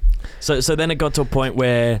So then it got to a point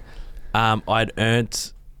where I'd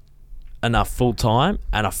earned enough full time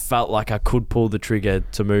and I felt like I could pull the trigger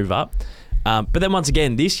to move up. But then once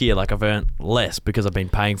again, this year, like I've earned less because I've been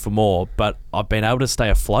paying for more, but I've been able to stay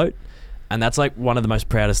afloat. And that's like one of the most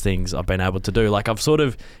proudest things I've been able to do. Like I've sort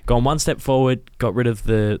of gone one step forward, got rid of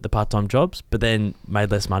the part-time jobs, but then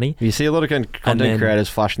made less money. You see a lot of content creators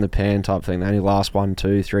flash in the pan type thing. They only last 1,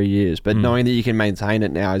 2, 3 years. But knowing that you can maintain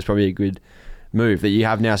it now is probably a good move, that you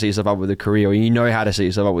have now set yourself up with a career, or you know how to set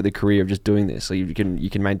yourself up with a career of just doing this. So you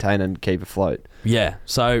can maintain and keep afloat. Yeah.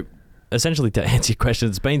 So essentially, to answer your question,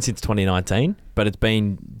 it's been since 2019, but it's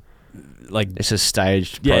been like... It's a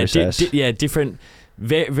staged process. Different...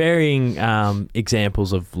 varying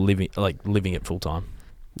examples of living it full time.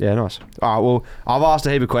 Yeah, nice. All right, well, I've asked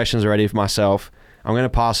a heap of questions already for myself. I'm going to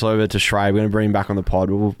pass over to Shrey. We're going to bring him back on the pod.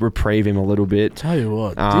 We'll reprieve him a little bit. Tell you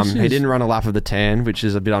what, he didn't run a lap of the tan, which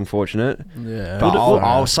is a bit unfortunate. Yeah, but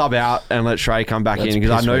I'll sub out and let Shrey come back in, because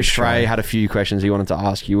I know Shrey had a few questions he wanted to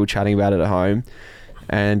ask you. We were chatting about it at home,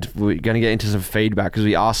 and we're going to get into some feedback because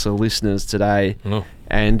we asked the listeners today.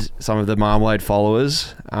 And some of the Marmalade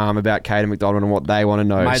followers about Caden MacDonald and what they want to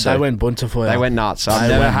know. Mate, they went bunter for you. They went nuts. So I've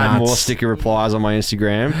never had more sticker replies on my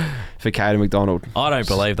Instagram for Caden MacDonald. I don't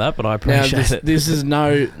believe that, but I appreciate it. This is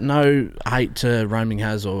no hate to Roaming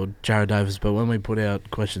Has or Jared Davis, but when we put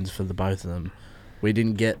out questions for the both of them, we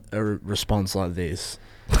didn't get a response like this.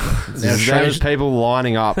 There was people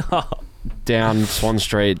lining up down Swan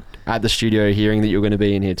Street at the studio hearing that you're going to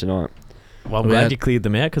be in here tonight. Well, I'm glad you cleared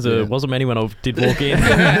them out because there wasn't many when I did walk in.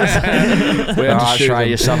 Shrey,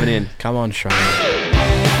 you're subbing in. Come on, Shrey.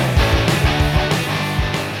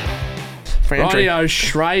 Entry. Rightio,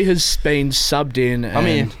 Shrey has been subbed in. I'm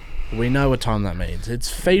here. We know what time that means. It's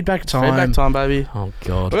feedback time. Feedback time, baby. Oh,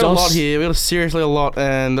 God. We got a lot here. We got seriously a lot,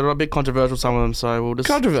 and they're a bit controversial, some of them, so we'll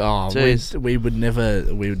just... we would never...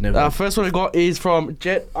 First one we got is from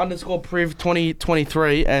Jet_Priv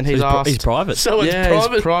 2023, and he's asked... He's private. So it's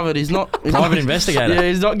private. He's private. He's not... Private investigator. Yeah,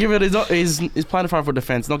 he's not giving... He's playing in front for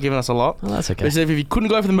defence, not giving us a lot. Oh, that's okay. But he said if you couldn't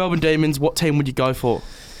go for the Melbourne Demons, what team would you go for?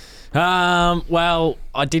 Well,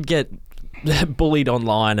 I did get bullied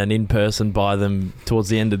online and in person by them towards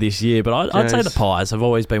the end of this year, but I'd say the Pies have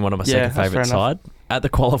always been one of my second favourite side. At the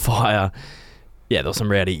qualifier, there was some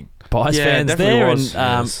rowdy Pies fans there, was.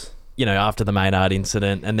 and you know, after the Maynard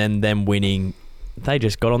incident and then them winning, they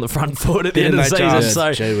just got on the front foot at the end of the season.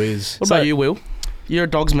 So, gee whiz. What about you, Will? You're a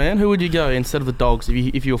Dogs man. Who would you go instead of the Dogs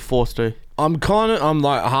if you were forced to? I'm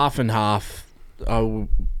like half and half. I'm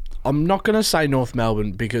not going to say North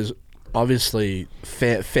Melbourne because obviously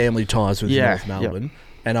family ties with North Melbourne,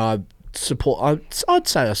 and I'd say I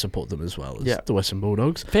support them as well as the Western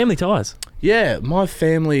Bulldogs. Family ties. Yeah, my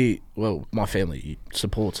family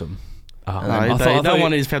supports them. I don't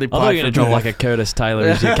want his family. I thought you were going to drop like a Curtis Taylor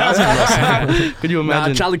as your cousin or something. Could you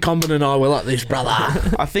imagine? Charlie Comben and I were like this, brother.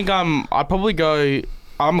 I think I'd probably go...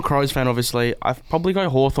 I'm a Crows fan, obviously. I'd probably go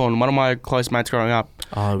Hawthorn. One of my close mates growing up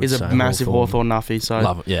is a massive Hawthorn nuffy. So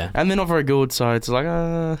love it, yeah. And they're not very good, so it's like,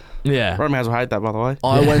 Roman House will hate that, by the way.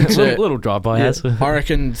 I went to... little drive-by house. I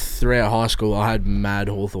reckon throughout high school, I had mad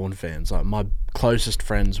Hawthorn fans. Like, my closest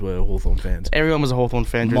friends were Hawthorn fans. Everyone was a Hawthorn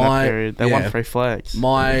fan during that period. They won 3 flags.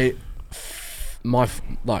 One of my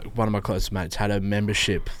closest mates had a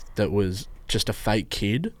membership that was just a fake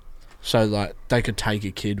kid. So, like, they could take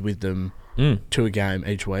a kid with them to a game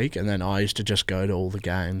each week, and then I used to just go to all the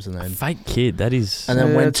games, and then fake kid. That is, and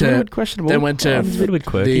then went to questionable. Then went to a little bit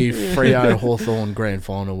quirky. the Freo Hawthorn grand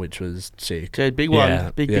final, which was sick. Yeah, big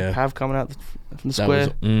one, big Pav coming out from the square.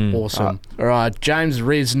 That was awesome. All right, James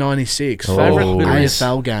Riz 96 Oh. favorite Oh.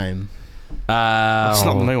 AFL game. It's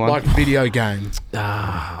not the new one. Like video game.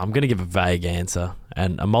 I'm going to give a vague answer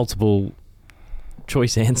and a multiple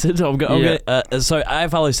choice answer. So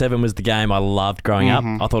AFL 07 was the game I loved growing up.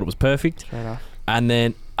 I thought it was perfect. Fair enough. And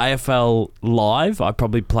then AFL Live, I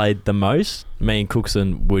probably played the most. Me and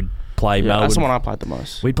Cookson would play Melbourne. That's the one I played the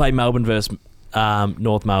most. We played Melbourne versus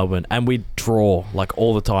North Melbourne, and we'd draw like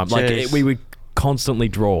all the time. We would constantly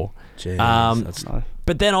draw. Jeez, that's nice.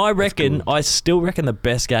 But then I still reckon the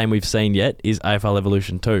best game we've seen yet is AFL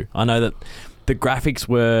Evolution 2. I know that the graphics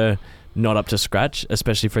were not up to scratch,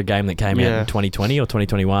 especially for a game that came out in 2020 or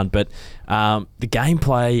 2021. But the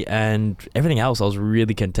gameplay and everything else I was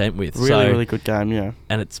really content with. Really good game, yeah.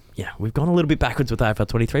 And it's, we've gone a little bit backwards with AFL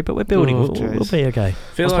 23, but we're building. We'll be okay.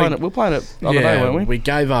 We're playing it the other day, weren't we? We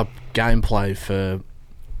gave up gameplay for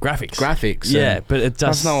graphics. Yeah, but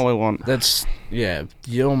that's not what we want. That's you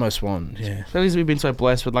almost want. Yeah, at least we've been so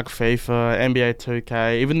blessed with like FIFA, NBA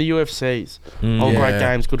 2K, even the UFCs. All great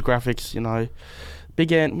games, good graphics. You know,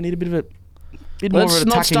 Big Ant. We need a bit more of an attacking. Let's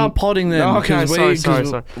not start potting them. No, okay, sorry.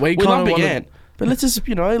 We love Big want Ant. But let's just,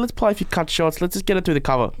 let's play a few cut shots. Let's just get it through the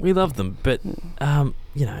cover. We love them, but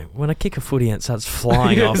when I kick a footy and it starts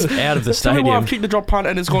flying off out of the stadium. Tell me why I've kicked the drop punt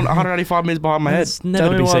and it's gone 185 metres behind my head. It's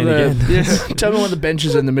never to be seen again. Tell me why the bench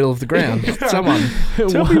is in the middle of the ground. Someone.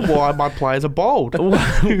 Tell me why my players are bold.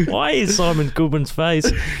 Why is Simon Goodman's face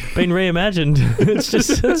been reimagined? It's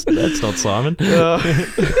just, that's not Simon.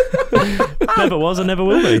 Never was and never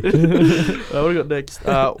will be. What do we got next?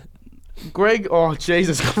 Greg, oh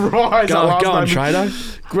Jesus Christ! Go on, Trader.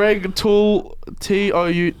 Greg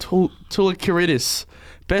Toulakiridis.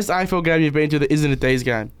 Best AFL game you've been to that isn't a D's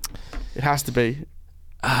game. It has to be.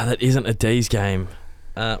 That isn't a D's game.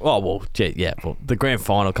 The grand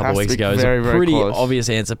final a couple of weeks ago is very, a very pretty close. obvious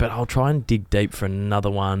answer, but I'll try and dig deep for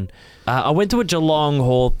another one. I went to a Geelong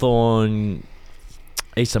Hawthorn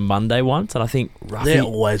Easter Monday once, and I think they're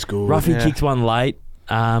always good. Ruffy kicked one late.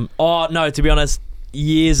 To be honest,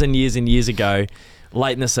 years and years and years ago,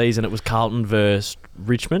 late in the season, it was Carlton versus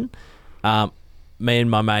Richmond. Me and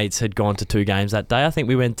my mates had gone to 2 games that day. I think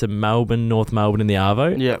we went to North Melbourne in the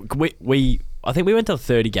Arvo. Yeah. I think we went to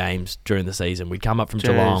 30 games during the season. We'd come up from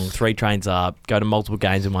Geelong, 3 trains up, go to multiple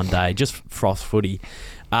games in one day, just froth footy.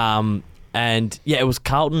 It was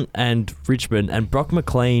Carlton and Richmond, and Brock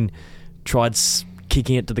McLean tried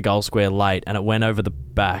kicking it to the goal square late, and it went over the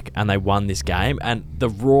back, and they won this game, and the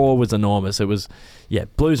roar was enormous. It was,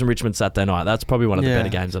 Blues and Richmond Saturday night. That's probably one of the better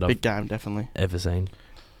games that big game, definitely. ever seen.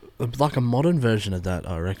 Like a modern version of that,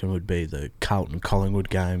 I reckon, would be the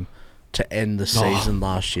Carlton-Collingwood game to end the season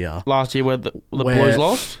last year. Last year where the Where- Blues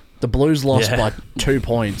lost? The Blues lost Yeah. by 2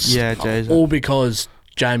 points. Yeah, jeez. All because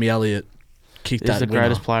Jamie Elliott kicked He's that the winner.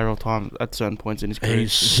 greatest player of all time at certain points in his career.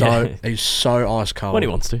 He's so Yeah. he's so ice cold. When he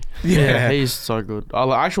wants to. Yeah, he's so good.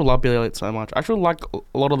 I actually love Billy Elliott so much. I actually like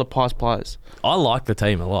a lot of the past players. I like the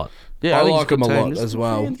team a lot. Yeah, I think like it's him a good team. lot Just as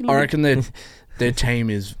well. fancy I little- reckon their team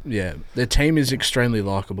is extremely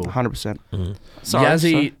likable. 100%. Mm.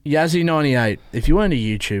 Yazzie 98. If you weren't a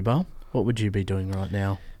YouTuber, what would you be doing right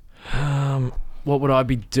now? What would I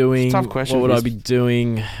be doing? It's a tough question, What would I Fizz. be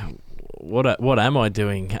doing? What am I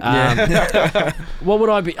doing? Yeah. What would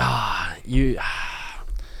I be?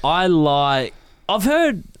 I've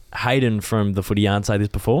heard Hayden from the Footy Yarn say this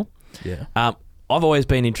before. Yeah. I've always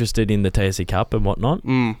been interested in the TSC Cup and whatnot.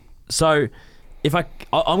 Mm. So if I'm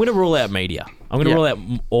going to rule out media. I'm going to Yeah. rule out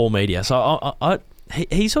all media. So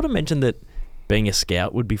he sort of mentioned that being a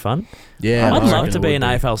scout would be fun. Yeah. I'd I love reckon to it be would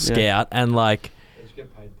an AFL scout and like.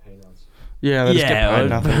 Yeah, they just get paid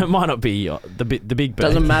nothing. it might not be the big.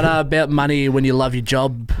 Doesn't matter about money when you love your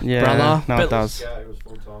job, Yeah, brother. no, But- it does. It was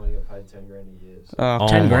full time. He got paid 10 grand a year. So. Oh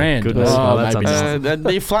 10 my grand. goodness. Oh, Oh, that's maybe unreal.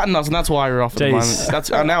 They flattened us, and that's why we're off at the Jeez. moment. That's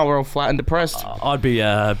now we're all flat and depressed. I'd be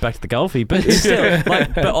back to the golfy, but still,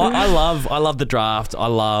 but I love the draft. I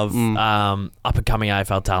love up and coming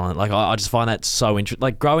AFL talent. Like I just find that so interesting.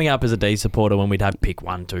 Like growing up as a D supporter, when we'd have pick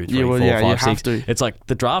 1, 2, 3, Yeah, well, 4, yeah, you 5, have 6, to. it's like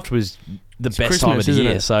the draft was the best Christmas, time of the isn't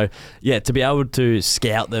year. it? So yeah, to be able to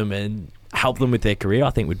scout them and help them with their career, I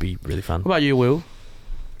think would be really fun. What about you, Will?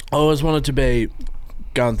 I always wanted to be,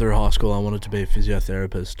 going through high school, I wanted to be a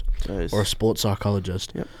physiotherapist Jeez. or a sports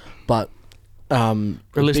psychologist. Yep. But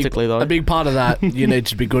Realistically, though. a big part of that, you need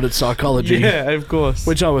to be good at psychology. Yeah, of course.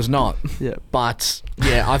 Which I was not. Yeah. But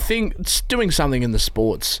yeah, I think doing something in the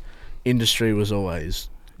sports industry was always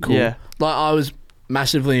cool. Yeah. Like I was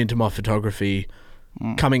massively into my photography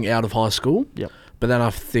coming out of high school. Yep. But then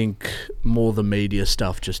I think more the media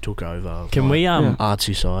stuff just took over. Can my we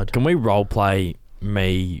artsy side? Can we role play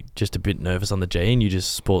me just a bit nervous on the G and you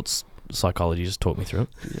just sports psychology? Just talk me through it.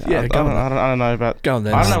 Yeah, I go on. don't know about. Go on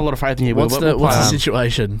then. I don't have a lot of faith in you. Will, What's but the we'll what's play the on.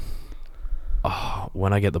 situation? Oh,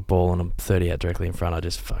 when I get the ball and I'm 30 out directly in front, I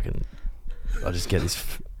just get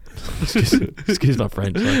this. excuse my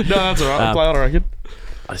French. Like, No, that's alright. I'll play on, I reckon.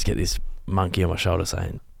 I just get this monkey on my shoulder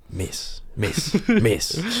saying, "Miss, miss,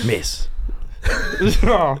 miss, miss."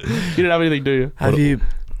 Oh, you don't have anything, do you? Have you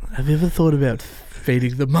ever thought about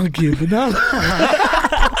feeding the monkey a banana?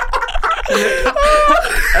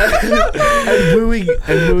 and wooing him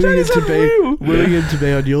to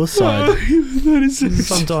be on your side.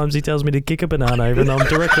 Sometimes he tells me to kick a banana even though I'm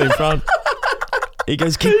directly in front. He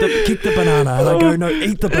goes, kick the banana, and I go, no,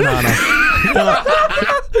 eat the banana.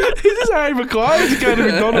 Is this Harry Mackay? Is he going to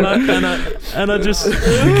McDonald? And I just,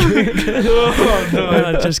 Oh, no.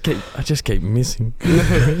 and I just keep missing.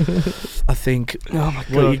 I think Oh, my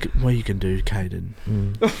God. what you can do, Caden,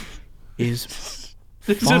 is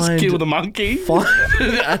Just find- kill the monkey. find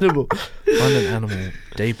an animal. Find an animal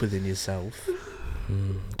deep within yourself.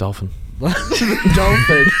 Dolphin.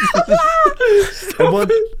 Dolphin.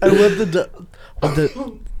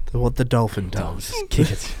 What the dolphin does. Just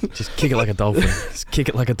kick it. Just kick it like a dolphin. Just kick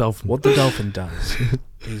it like a dolphin. What the dolphin does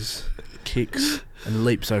is kicks and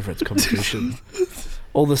leaps over its competition.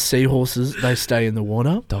 All the seahorses, they stay in the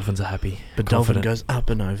water, Dolphins are happy. but dolphin Confident. goes up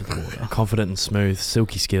and over the water. Confident and smooth,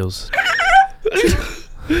 silky skills. This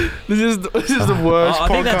is the worst I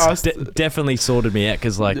think that's podcast. definitely sorted me out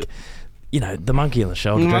because, like, you know, the monkey on the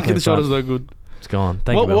shoulder. The monkey on the directly in shoulder's front, no good. It's gone.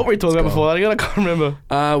 Thank you, What Bill. were we talking about It's before that again? I can't remember.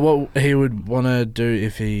 What he would want to do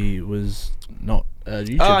if he was not a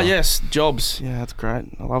YouTuber. Ah, yes, jobs. Yeah, that's great.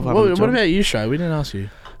 I love having a What job. about you, Shay? We didn't ask you.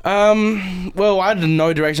 Well, I had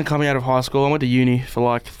no direction coming out of high school. I went to uni for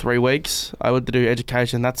like 3 weeks. I went to do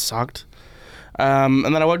education. That sucked. And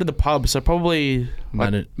then I worked at the pub. So probably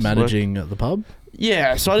Managing at the pub?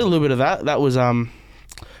 yeah. So I did a little bit of that. That was a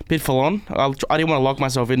bit full on. I didn't want to lock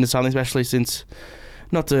myself into something, especially since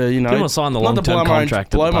not to Didn't want to sign the not to long-term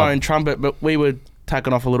contract at blow the my pub. own trumpet, but we were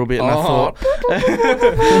tacking off a little bit, and Oh.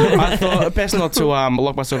 I thought best not to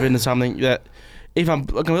lock myself into something that, if I'm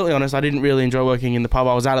completely honest, I didn't really enjoy working in the pub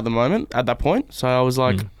I was at the moment, at that point. So I was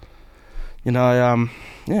like, you know,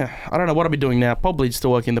 yeah, I don't know what I'll be doing now. Probably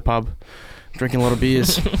still working in the pub, drinking a lot of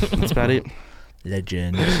beers. That's about it.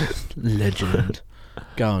 Legend.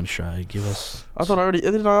 Go on, Shay. Give us... I thought I already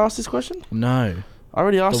didn't I ask this question? No. I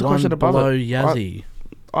already asked the question above below it. Yazzie.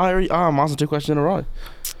 I'm asking 2 questions in a row.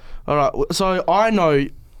 All right, so I know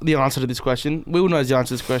the answer to this question. Will knows the answer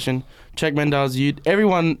to this question. Check Mendez, you,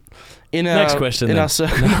 everyone in our Next question. in then. our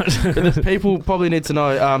circle. The people probably need to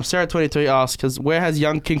know. Sarah22 asks, where has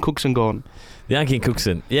young King Cookson gone? The young King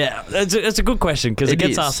Cookson. Yeah, it's a good question because it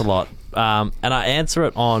gets asked a lot. And I answer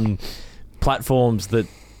it on platforms that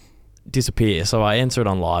disappear. So I answer it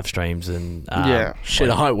on live streams and Shit,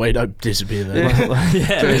 I hope we don't disappear then.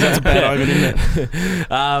 That's a bad omen, isn't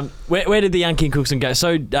it? Where did the young King Cookson go?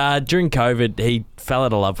 So during COVID, he fell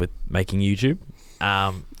out of love with making YouTube.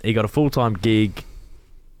 He got a full-time gig,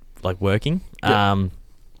 like working.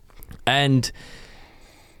 And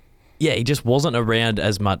yeah, he just wasn't around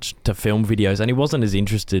as much to film videos, and he wasn't as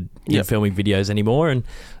interested in filming videos anymore. And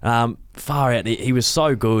far out, he was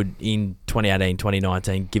so good in 2018,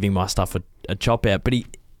 2019, giving my stuff a chop out. But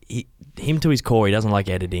him to his core, he doesn't like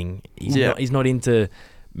editing. He's not into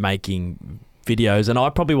making videos, and I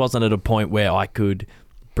probably wasn't at a point where I could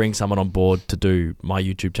bring someone on board to do my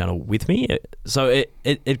YouTube channel with me. So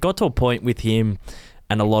it got to a point with him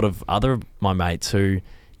and a lot of other of my mates who,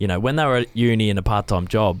 you know, when they were at uni in a part-time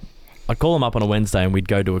job, I'd call them up on a Wednesday and we'd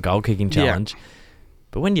go do a goal kicking challenge.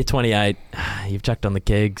 But when you're 28, you've chucked on the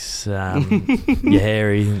kegs, you're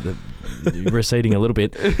hairy, you're receding a little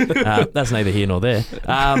bit. That's neither here nor there.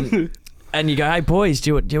 And you go, hey boys, do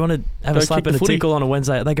you want to have a slap and a tickle on a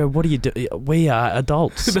Wednesday? They go, what do you do? We are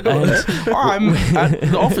adults. And I'm at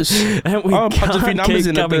the office. And we can't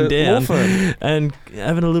keep coming down and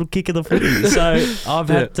having a little kick of the footy. So I've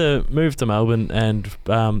had to move to Melbourne and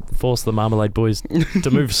force the Marmalade boys to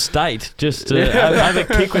move state just to have a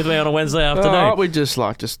kick with me on a Wednesday afternoon. We just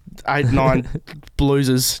 8, 9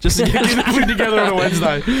 bluesers just to get the footy together on a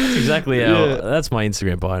Wednesday. That's exactly how. That's my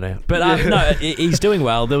Instagram bio now. But no, he's doing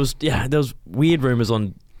well. There was weird rumours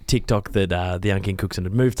on TikTok that the young King Cookson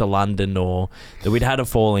had moved to London or that we'd had a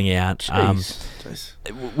falling out. Jeez.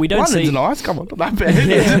 We don't London's see nice. Come on, not that bad.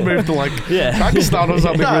 Yeah. Moved to Pakistan or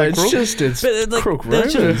something. No, really it's crook. just crook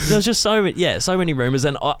there's rumours. just so many rumours,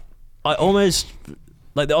 and I almost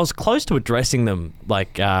I was close to addressing them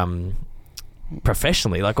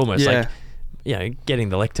professionally, almost getting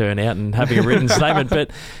the lectern out and having a written statement,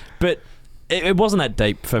 but it wasn't that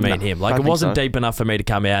deep for me and him. It wasn't deep enough for me to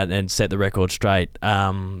come out and set the record straight.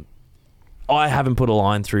 I haven't put a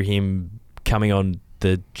line through him coming on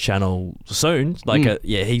the channel soon.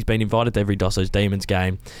 He's been invited to every Dosso's Demons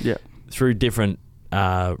game. Yeah. Through different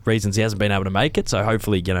reasons, he hasn't been able to make it. So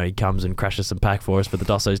hopefully, he comes and crashes some pack for us for the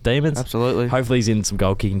Dosso's Demons. Absolutely. Hopefully, he's in some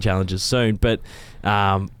goal kicking challenges soon. But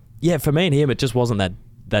for me and him, it just wasn't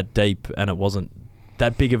that deep, and it wasn't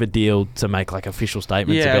that big of a deal to make official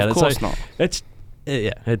statements about it. Of course not.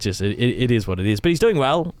 It is what it is. But he's doing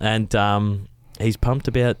well, and he's pumped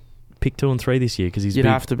about pick 2 and 3 this year because he's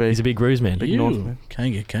have to be. He's a big Roos man. Big North man.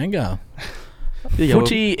 Kanga.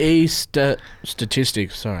 Footy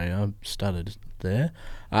statistics. Sorry, I stuttered there.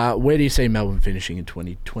 Where do you see Melbourne finishing in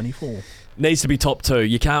 2024? Needs to be top 2.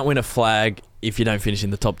 You can't win a flag if you don't finish in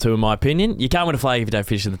the top 2, in my opinion. You can't win a flag if you don't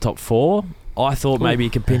finish in the top 4. I thought maybe you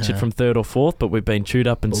could pinch it from 3rd or 4th, but we've been chewed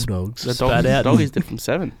up and spat out. The Doggies did from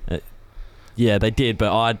 7. Yeah, they did,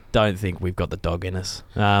 but I don't think we've got the dog in us.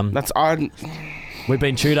 We've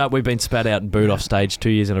been chewed up, we've been spat out and booed off stage 2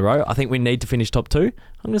 years in a row. I think we need to finish top 2. I'm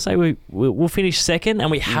going to say we'll finish 2nd,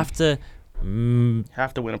 and we have to...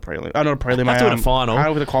 have to win a prelim. Not a prelim. Have to win a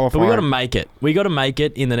final. With a qualifier. But we got to make it. We got to make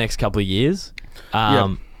it in the next couple of years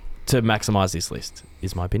to maximise this list,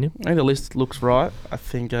 is my opinion. I think the list looks right. I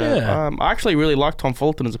think... I actually really like Tom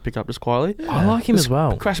Fulton as a pickup, just quietly. I like him as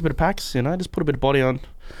well. Crash a bit of packs, just put a bit of body on.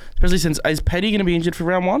 Especially since... Is Petty going to be injured for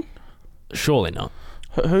round 1? Surely not.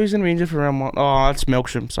 Who's going to be injured for round 1? Oh, it's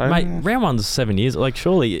Melksham. So, mate, round 1's 7 years.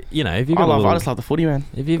 Surely, if you got I just love the footy, man.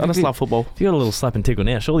 I just love football. If you got a little slap and tickle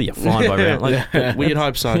now, surely you're fine by round. We'd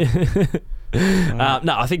hope so.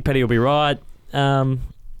 No, I think Petty will be right.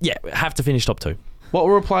 Have to finish top 2. What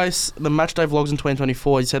will replace the Matchday vlogs in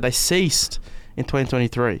 2024? You said they ceased in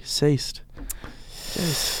 2023. Ceased.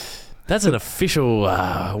 Jeez. That's an official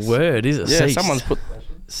word, is it? Yeah, ceased. someone's put...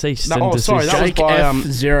 Ceased. No, sorry, that was by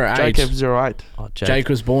F08. Jake F08. Oh, Jake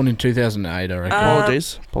was born in 2008, I reckon.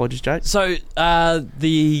 Apologies, Jake. So,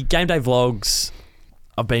 the Game Day vlogs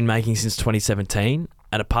I've been making since 2017,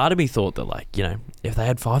 and a part of me thought that, if they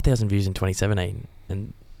had 5,000 views in 2017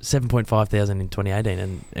 and 7.5 thousand in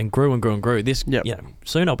 2018 and grew and grew and grew, this,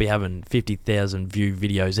 soon I'll be having 50,000 view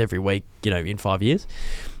videos every week, in 5 years.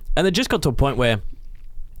 And it just got to a point where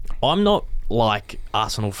I'm not like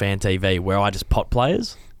Arsenal Fan TV where I just pot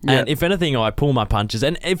players. And if anything, I pull my punches.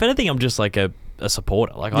 And if anything, I'm just like a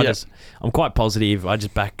supporter. I'm quite positive. I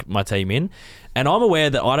just back my team in. And I'm aware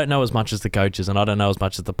that I don't know as much as the coaches and I don't know as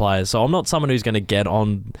much as the players. So I'm not someone who's going to get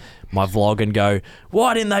on my vlog and go,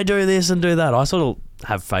 why didn't they do this and do that? I sort of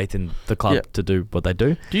have faith in the club to do what they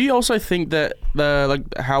do. Do you also think that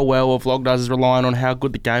how well a vlog does is relying on how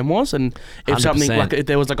good the game was, and if 100%. something like if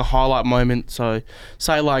there was like a highlight moment? So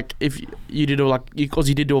say like if you did because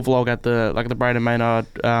you did do a vlog at the Braden Maynard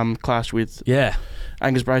clash with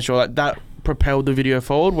Angus Brayshaw, like that propelled the video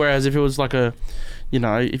forward. Whereas if it was like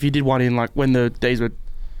if you did one in like when the D's were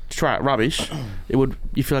rubbish,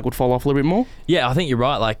 you feel like it would fall off a little bit more. Yeah, I think you're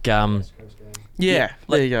right. Like there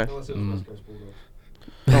you go.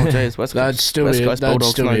 Oh jeez, that'd still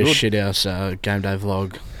be a shit house game day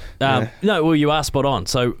vlog. No, well, you are spot on.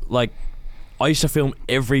 So, like, I used to film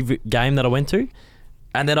every game that I went to,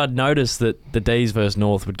 and then I'd notice that the D's versus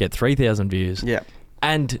North would get 3,000 views. Yeah.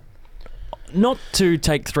 And not to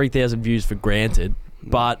take 3,000 views for granted,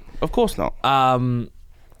 but of course not.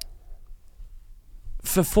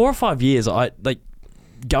 For 4 or 5 years,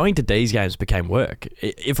 going to D's games became work.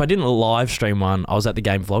 If I didn't live stream one, I was at the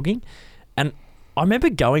game vlogging, and I remember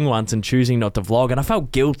going once and choosing not to vlog, and I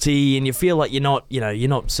felt guilty, and you feel like you're not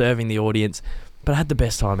serving the audience. But I had the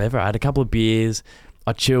best time ever. I had a couple of beers,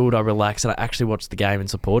 I chilled, I relaxed, and I actually watched the game and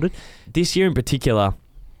supported. This year in particular,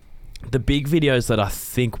 the big videos that I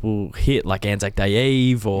think will hit, like Anzac Day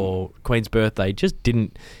Eve or Queen's Birthday, just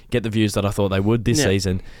didn't get the views that I thought they would this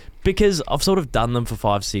season, because I've sort of done them for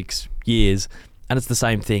 5-6 years. And it's the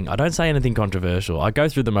same thing. I don't say anything controversial. I go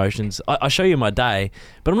through the motions. I show you my day,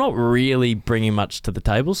 but I'm not really bringing much to the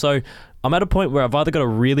table. So I'm at a point where I've either got to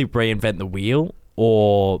really reinvent the wheel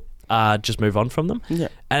or just move on from them. Yeah.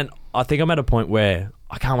 And I think I'm at a point where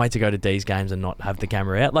I can't wait to go to D's games and not have the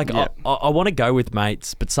camera out. Like, I want to go with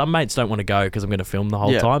mates, but some mates don't want to go because I'm going to film the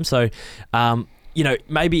whole time. So,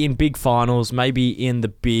 maybe in big finals, maybe in the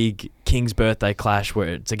big King's Birthday clash where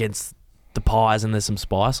it's against the Pies and there's some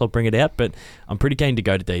spice, I'll bring it out, but I'm pretty keen to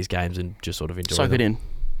go to these games and just sort of enjoy them. Soak it in.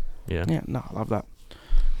 Yeah, no, I love that.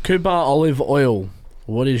 Cooper Olive Oil,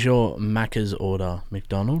 what is your Macca's order,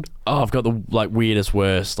 MacDonald? Oh, I've got the weirdest,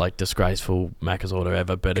 worst, disgraceful Macca's order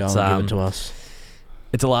ever, but give it to us.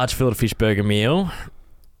 It's a large fillet fish burger meal,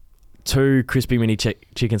 2 crispy mini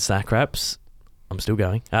chicken snack wraps. I'm still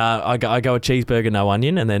going. I go a cheeseburger, no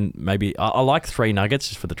onion, and then maybe I like 3 nuggets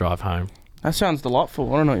just for the drive home. That sounds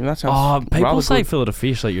delightful. I don't know. That sounds. People say good. fillet of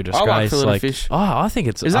fish like you're disgrace. I like fillet of fish. Oh, I think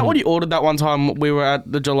it's. Is that what you ordered that one time we were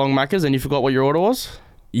at the Geelong Macca's and you forgot what your order was?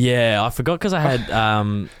 Yeah, I forgot because I had a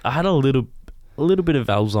little bit of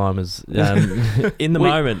Alzheimer's in the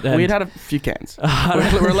moment. We had a few cans.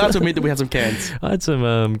 We're allowed to admit that we had some cans. I had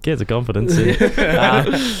some cans of confidence.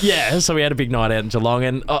 So we had a big night out in Geelong,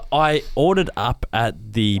 and I ordered up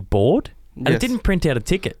at the board. And it didn't print out a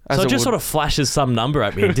ticket. So it just sort of flashes some number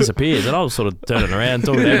at me and disappears. And I was sort of turning around,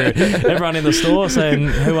 talking to everyone in the store, saying,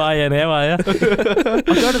 who are you and how are you? I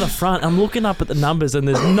go to the front, I'm looking up at the numbers, and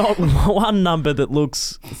there's not one number that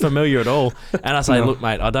looks familiar at all. And I say, look,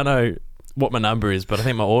 mate, I don't know what my number is, but I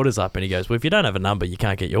think my order's up. And he goes, well, if you don't have a number, you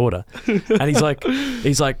can't get your order. And he's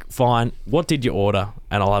like, fine, what did you order?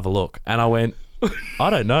 And I'll have a look. And I went, I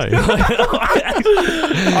don't know.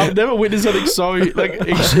 I've never witnessed something so it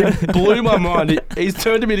blew my mind. He's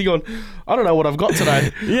turned to me and gone, I don't know what I've got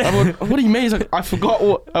today. Yeah. I'm like, what do you mean? He's like, I forgot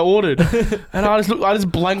what I ordered. And I've never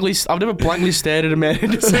blankly stared at a man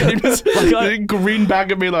and just seen him just grin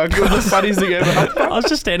back at me like it was the funniest thing ever. I was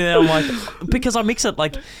just standing there, I'm like, because I mix it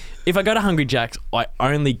if I go to Hungry Jack's, I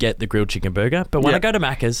only get the grilled chicken burger. But when I go to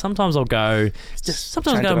Macca's, sometimes I'll go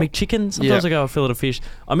McChicken, sometimes I go a fillet of fish.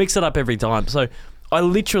 I mix it up every time. So I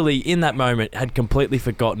literally, in that moment, had completely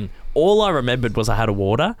forgotten. All I remembered was I had a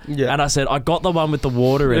water. Yeah. And I said, I got the one with the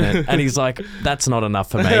water in it. And he's like, that's not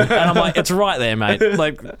enough for me. And I'm like, it's right there, mate.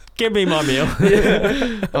 Give me my meal.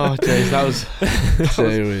 Yeah. Oh, jeez, that was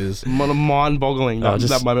mind-boggling.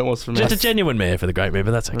 That moment was for me. Just a genuine mare for the great man,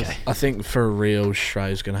 but that's okay. I think for real,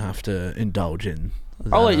 Shrey's going to have to indulge in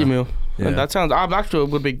that. I'll eat your meal. Yeah. That sounds. I might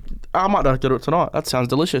not do it tonight. That sounds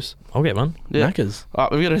delicious. I'll get one. Yeah. Macca's.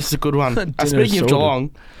 This is a good one. Speaking of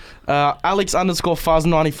Geelong,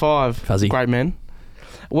 Alex_Fuzz95. Fuzzy. Great man.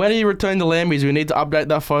 When do you return to Lambie's? We need to update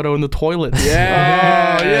that photo in the toilet.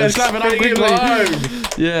 Yeah. Slap it up quickly.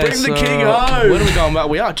 Yeah. Bring the king home. When are we going back?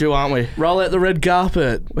 We are due, aren't we? Roll out the red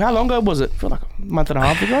carpet. How long ago was it? I feel like a month and a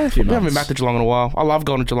half ago. We haven't been back to Geelong in a while. I love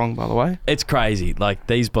going to Geelong, by the way. It's crazy.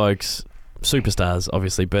 These blokes, superstars,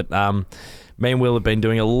 obviously, but me and Will have been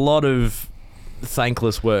doing a lot of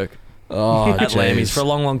thankless work at Lambie's for a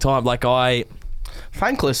long, long time.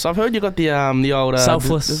 Thankless. I've heard you got the old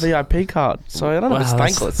Selfless. the VIP card. So I don't know if it's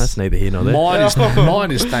thankless. That's neither here nor there.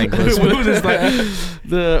 Mine is thankless.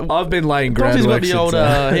 I've been laying Dolphins got groundwork the old.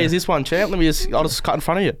 since Here's this one, champ. I'll just cut in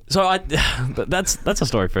front of you. So but that's a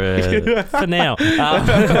story for now.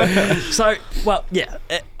 So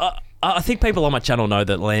I think people on my channel know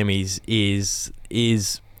that Lammy's is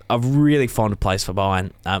a really fond place for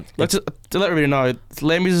buying. To let everybody know,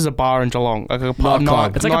 Lammy's is a bar in Geelong, like a pub,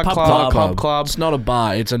 Nightclub. It's like a pub club. It's not a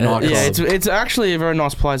bar, it's a nightclub. Yeah, it's actually a very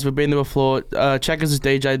nice place. We've been there before. Checkers is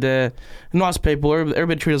DJ there. Nice people.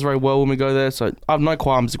 Everybody treats us very well when we go there. So I have no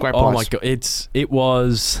qualms. It's a great place. Oh my god,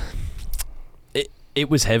 it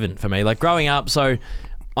was heaven for me. Like growing up, so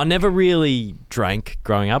I never really drank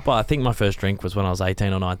growing up. I think my first drink was when I was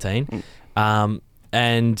 18 or 19.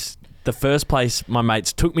 And the first place my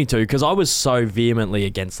mates took me to, because I was so vehemently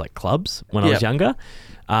against like clubs when I was younger,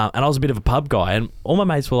 and I was a bit of a pub guy, and all my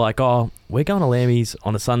mates were like, oh, we're going to Lammy's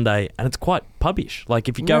on a Sunday, and it's quite pubbish. Like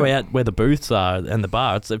if you go out where the booths are and the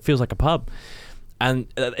bar, it feels like a pub. And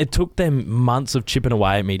it took them months of chipping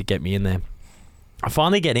away at me to get me in there. I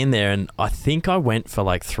finally get in there, and I think I went for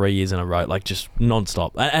like 3 years in a row, like just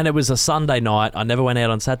non-stop. And it was a Sunday night. I never went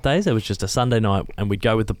out on Saturdays. It was just a Sunday night, and we'd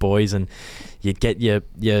go with the boys, and you'd get your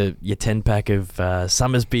 10-pack of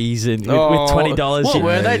Summersby's and with $20. What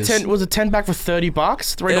were they? Was a 10-pack for $30?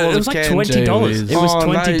 $3 It was like a can. $20. It was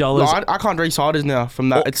 $20. No, I can't drink ciders now from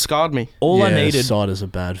that. It scarred me. I needed ciders are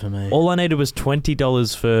bad for me. All I needed was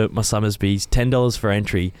 $20 for my Summersby's, $10 for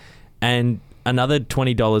entry, and another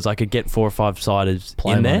 $20 I could get 4 or 5 ciders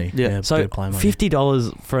in there. Yeah. So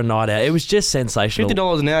 $50 for a night out. It was just sensational.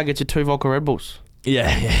 $50 an hour gets you 2 vodka Red Bulls.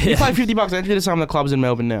 Yeah. You pay $50 entry to some of the clubs in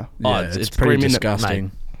Melbourne now. It's pretty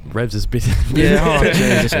disgusting. Revs is a bit.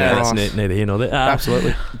 Jesus that's Christ. neither here nor there.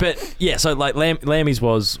 Absolutely. But yeah, so like Lammy's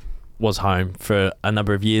was home for a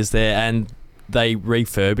number of years there, and they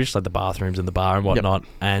refurbished like the bathrooms and the bar and whatnot,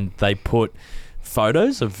 and they put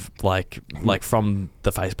photos of like from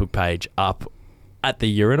the Facebook page up at the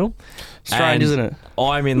urinal. Strange, isn't it?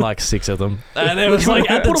 I'm in like 6 of them, and it was like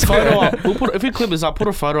at the put a photo up. If you clip this up, put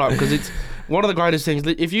a photo up, because it's one of the greatest things.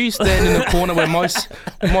 If you stand in the corner where most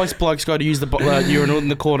blokes go to use the urinal in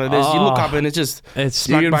the corner, you look up and it's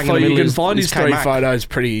smack bang in the middle. You can find his 3 photos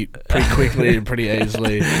pretty quickly and pretty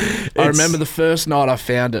easily. I remember the first night I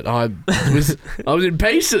found it, I was in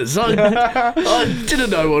pieces. I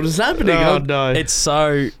didn't know what was happening. Oh, no. It's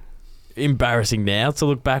so embarrassing now to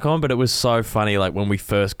look back on, but it was so funny. Like when we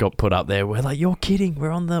first got put up there, we're like, you're kidding,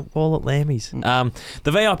 we're on the wall at Lammy's. The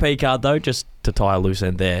VIP card though, just to tie a loose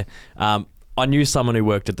end there, I knew someone who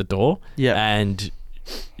worked at the door, and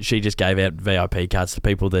she just gave out VIP cards to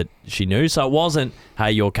people that she knew. So it wasn't,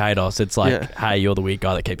 hey, you're Caden. It's like, hey, you're the weird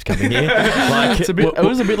guy that keeps coming here. Like, it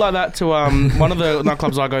was a bit like that to one of the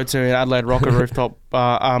nightclubs I go to in Adelaide, Rocket Rooftop.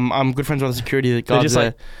 I'm good friends with the security guards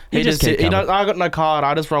there. I got no card.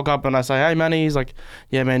 I just rock up and I say, hey, man. He's like,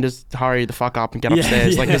 yeah, man, just hurry the fuck up and get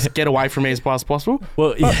upstairs. Like, just get away from me as fast as possible.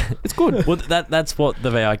 Well, it's good. Well, that's what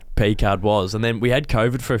the VIP card was. And then we had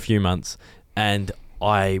COVID for a few months, and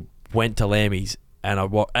I went to Lammy's. And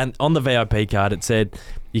on the VIP card it said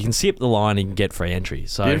you can skip the line and you can get free entry.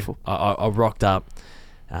 So beautiful. I rocked up,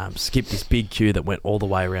 skipped this big queue that went all the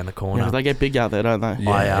way around the corner. Yeah, they get big out there, don't they?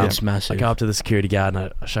 Yeah, it's massive. I go up to the security guard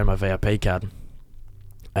and I show my VIP card,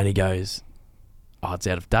 and he goes, "Oh, it's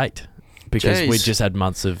out of date because we just had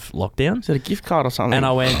months of lockdown." Is it a gift card or something? And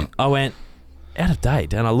I went out of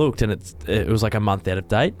date, and I looked and it was like a month out of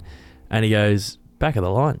date, and he goes, "Back of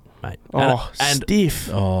the line, mate." And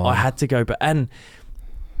stiff. I had to go back, and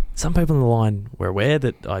some people in the line were aware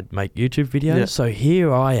that I'd make YouTube videos, so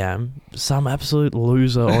here I am, some absolute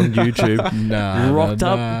loser on YouTube, rocked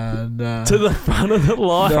up to the front of the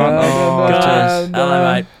line.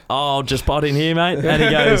 Hello, mate. I'll just pot in here, mate. And he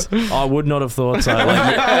goes, I would not have thought so.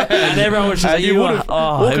 Like, and everyone was just like,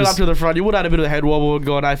 walking up to the front, you would have had a bit of a head wobble and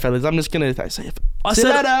going, hey, fellas, I'm just going to say, I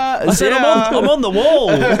said, I'm on the wall.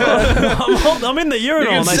 I'm in the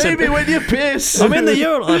urinal. You can see me when you piss. I'm in the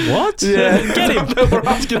urinal. Like, what? Yeah. Get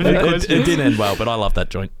him. It didn't end well, but I love that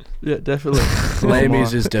joint. Yeah, definitely.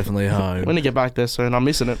 Lammy's is definitely home. We're going to get back there soon. I'm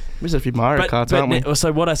missing it. Missing a few Mario cards, aren't we?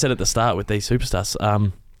 So what I said at the start with these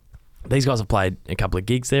superstars, these guys have played a couple of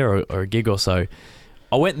gigs there or a gig or so.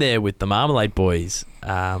 I went there with the Marmalade Boys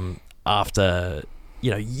after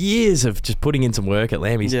years of just putting in some work at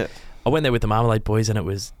Lammy's. Yeah. I went there with the Marmalade Boys, and it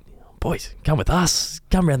was boys, come with us.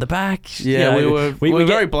 Come round the back. Yeah, You know, we were get-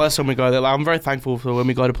 very blessed when we go there. Like, I'm very thankful for when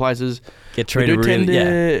we go to places. get We treated do tend really.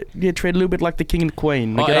 to Yeah. get treated a little bit like the king and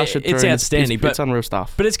queen. We Oh, get ushered it's through, and outstanding, It's unreal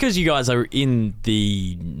stuff. But it's because you guys are in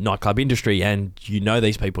the nightclub industry and you know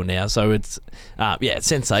these people now, so it's it's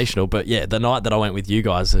sensational. But yeah, the night that I went with you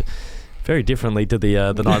guys, very differently to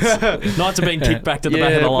the nights of being kicked back to the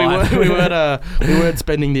back of the line. we weren't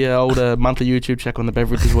spending the old monthly YouTube check on the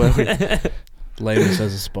beverages, were we? Lemus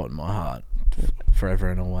has a spot in my heart, forever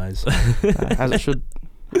and always. As it should.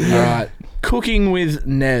 All right, cooking with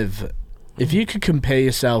Nev. If you could compare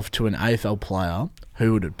yourself to an AFL player,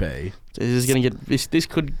 who would it be? This is gonna get this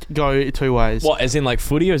could go two ways. What, as in like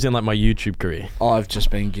footy or as in like my YouTube career? I've just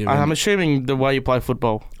been given. I'm assuming the way you play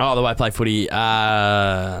football. Oh, the way I play footy.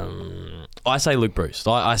 I say Luke Bruce.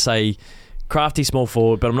 I say crafty small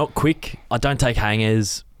forward, but I'm not quick. I don't take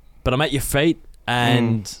hangers, but I'm at your feet,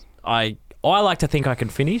 and I like to think I can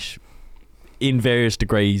finish in various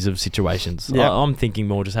degrees of situations. Yep. I'm thinking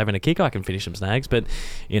more just having a kick. I can finish some snags, but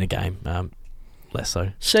in a game, less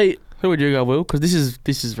so. See, Who would you go, Will? Because this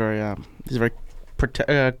is very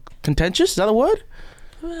contentious. Is that a word?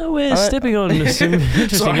 Well, we're stepping on some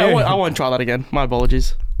interesting Sorry, area. I won't try that again. My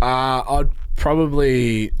apologies. I'm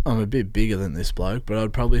a bit bigger than this bloke, but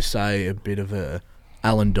I'd probably say a bit of a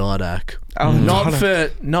Alan Didak.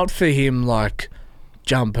 Not for him like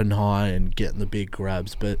jumping high and getting the big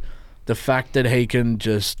grabs, but the fact that he can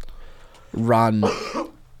just run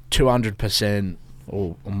 200%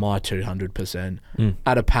 or my 200%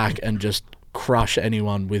 at a pack and just crush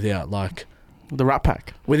anyone without like The Rat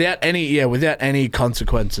Pack. without any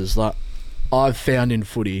consequences. Like I've found in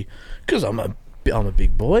footy, because I'm a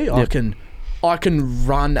big boy. Yep. I can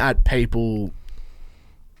run at people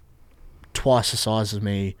twice the size of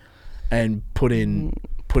me and put in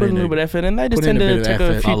a little bit of effort, and they just put in tend a to bit of take a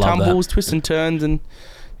effort. few I love that. tumbles, twists and turns, and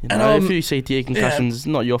And a few CTA concussions.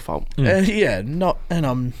 Not your fault.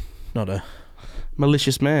 I'm not a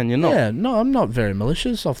Malicious man, you're not. Yeah, no, I'm not very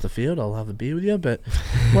malicious off the field. I'll have a beer with you, but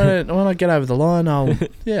when I get over the line, I'll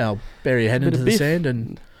bury your head Bit into of the biff. sand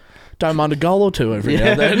and don't mind a goal or two every now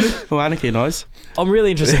and then. Well, Anarchy knows. I'm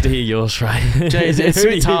really interested to hear yours, Trey. Jeez, it's Who do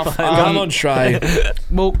really you tough. find- Come on, Trey.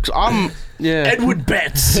 Well, yeah. Edward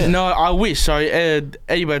Betts. No, I wish. So,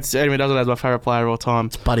 Eddie Betts, anyway, doesn't as my favourite player of all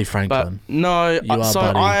time. Buddy But Franklin. no, You are so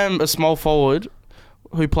Buddy. I am a small forward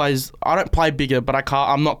who plays. I don't play bigger, but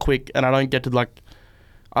I'm not quick, and I don't get to like.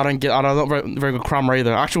 I'm not very good crummer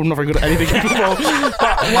either. Actually, I'm not very good at anything anymore.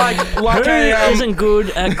 But like Who a, isn't good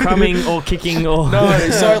at crumbing or kicking or... no,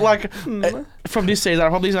 so like from this season, I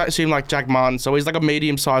probably assume like Jack Martin. So he's like a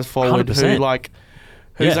medium-sized forward 100%.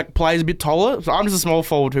 who's plays a bit taller. So I'm just a small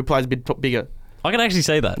forward who plays a bit bigger. I can actually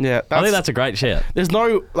see that. Yeah, I think that's a great shout. There's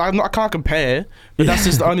no, I can't compare, but that's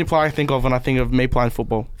just the only player I think of when I think of me playing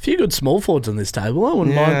football. A few good small forwards on this table. I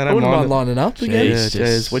wouldn't Yeah, mind. I I don't wouldn't mind mind lining up again. Yeah, Jeez,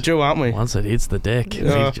 cheers. We're due, aren't we? Once it hits the deck,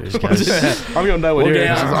 Yeah. it just goes... I'm gonna know what Look it is.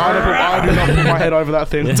 out. I do not put my head over that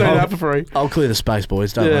thing. I'll tell you that for free. I'll clear the space,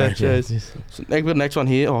 boys. Don't Yeah, worry. cheers. So next one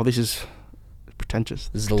here. Oh, this is pretentious.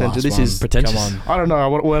 This is the last This one. is Pretentious. Come on. I don't know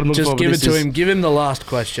what word I'm looking Just for. but give it this to is- him. Give him the last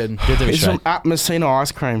question. Get it It's straight. from at Messina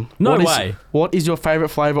Ice Cream. No What is- way. What is your favourite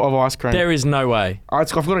flavour of ice cream? There is no way. I've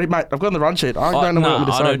got it, mate. I've got it on the run sheet. I don't know what no, I'm going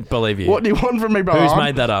to I say. don't believe you. What do you want from me, bro? Who's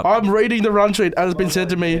made that up? I'm reading the run sheet as it's been sent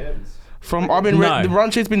to me from. No. The run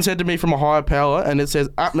sheet's been sent to me from a higher power, and it says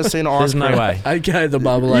at Messina Ice There's Cream. no way. Okay, the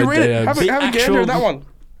bubble. You read it. Have The a gander actual- at that one.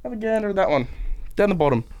 Have a gander at that one. Down the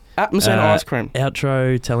bottom. At Messina Ice Cream.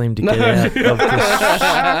 Outro, tell him to get out of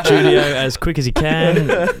the studio as quick as he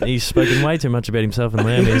can. He's spoken way too much about himself and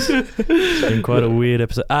Lammies. It's been quite a weird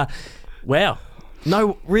episode. Wow.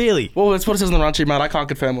 No, really. Well, that's what it says on the run sheet, mate. I can't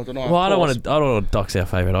confirm or deny. Well, I don't want to dox our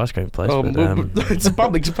favourite ice cream place. Oh, but, it's a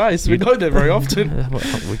public space. We go there very often. we're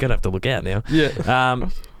going to have to look out now. Yeah.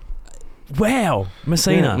 Wow.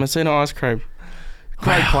 Messina. Yeah, Messina Ice Cream.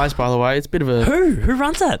 Great place, by the way. It's a bit of a. Who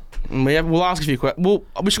runs that? We'll ask a few questions.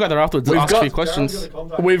 We should go there afterwards. We've Ask a got- few questions.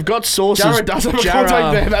 We've got sources. Jared does have a contact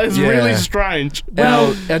there. That is really strange.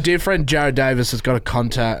 Our dear friend Jared Davis has got a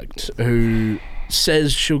contact who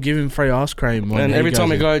says she'll give him free ice cream. When And he every goes time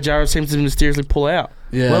we in. go, Jared seems to mysteriously pull out.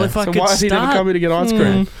 Yeah. Well, if I So could why is he never start- coming to get ice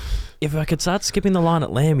cream? If I could start skipping the line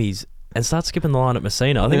at Lammy's and start skipping the line at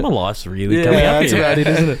Messina, I think my life's really Yeah, coming up that's here. about it,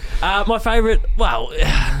 isn't it? My favourite, well,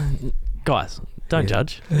 guys, don't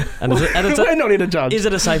judge. And We're not here to judge. is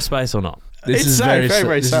it a safe space or not? It's safe,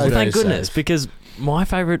 very this is safe. very Thank goodness, safe. because my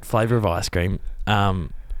favourite flavour of ice cream,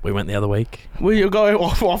 we went the other week. Well, you go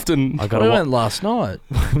off often. I got We a went last night.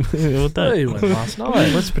 Well, don't- We went last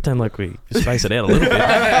night. Let's pretend like we space it out a little bit.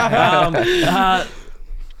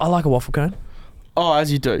 I like a waffle cone. Oh,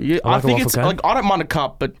 as you do. I like a think waffle it's cone. like I don't mind a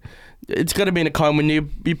cup, but It's got to be in a cone when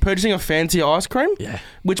you're purchasing a fancy ice cream. Yeah.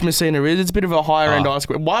 Which Messina is. It's a bit of a higher end ice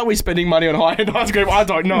cream. Why are we spending money on high end ice cream? I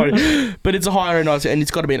don't know. But it's a higher end ice cream and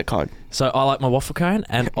it's got to be in a cone. So I like my waffle cone,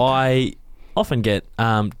 and I often get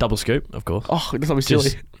double scoop, of course. Oh, that's not be silly.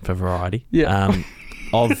 Just for variety. Yeah.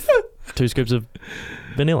 Of 2 scoops of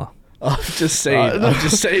vanilla. I've just seen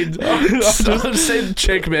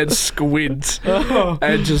Checkman squint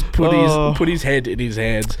and just put his head in his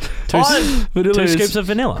hands. 2 scoops of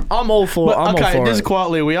vanilla. I'm all for. I'm all for just it.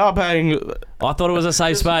 quietly, we are paying. I thought it was a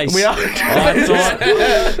safe space. We are. I thought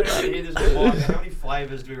How many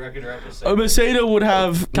flavours do we reckon are at Messina? Messina would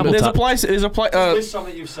have. There's a place. List some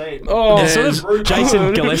that you've seen. Oh, It's sort of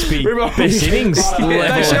Jason Gillespie best innings.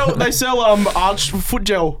 They sell arch foot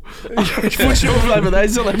gel, foot gel flavour. They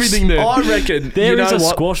sell everything there. I reckon There is a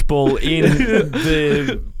what? squash ball in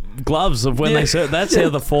the gloves of when they serve. That's how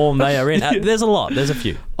the form they are in. There's a lot. There's a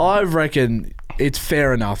few. I reckon it's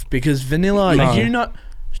fair enough because vanilla. No. You know,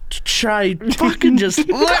 Trey, fucking just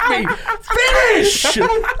let me finish. Fuck.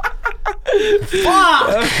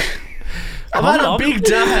 I've had a big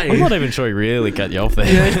day. I'm not even sure he really cut you off there.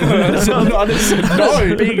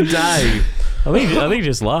 No, big day. I think he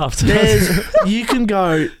just laughed. You can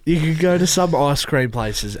go to some ice cream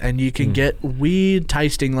places and you can get weird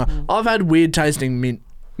tasting. Like I've had weird tasting mint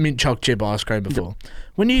choc chip ice cream before.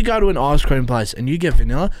 When you go to an ice cream place and you get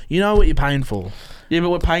vanilla, you know what you're paying for. Yeah, but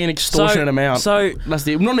we're paying an extortionate amount. So that's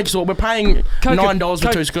not an extortion. We're paying $9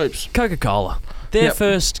 for 2 scoops. Coca-Cola. Their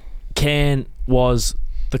first can was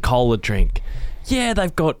the cola drink. Yeah,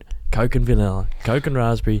 they've got Coke and vanilla, Coke and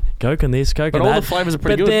raspberry, Coke and this, Coke but and that. all the flavours are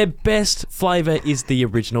pretty but good. Their best flavour is the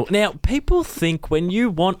original. Now, people think when you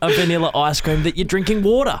want a vanilla ice cream that you're drinking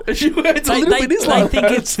water. They They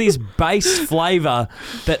think it's this base flavour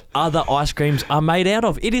that other ice creams are made out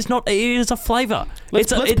of. It is not. It is a flavour.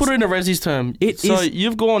 Let's put it in a Ressies term.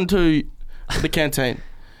 You've gone to the canteen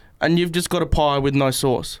and you've just got a pie with no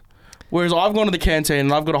sauce. Whereas I've gone to the canteen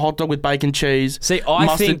and I've got a hot dog with bacon, cheese,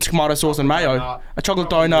 mustard, tomato sauce and mayo, a chocolate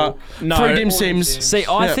donut, 3 dim sims. See,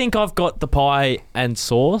 I think I've got the pie and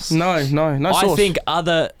sauce. No sauce. I think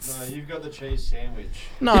other... No, you've got the cheese sandwich.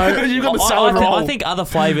 No, you've got the salad roll. I think other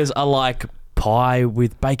flavours are like pie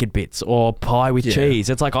with bacon bits or pie with cheese.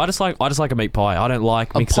 It's like I just like a meat pie. I don't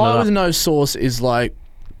like mixing it pie up. with no sauce is like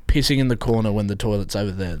pissing in the corner when the toilet's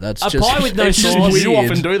over there. That's A just pie with no it's just sauce. You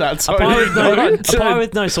weird. often do that. So A pie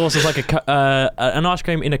with no sauce is like an ice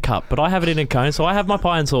cream in a cup, but I have it in a cone, so I have my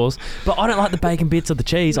pie and sauce. But I don't like the bacon bits or the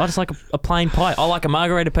cheese. I just like a plain pie. I like a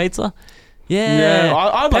margarita pizza. Yeah,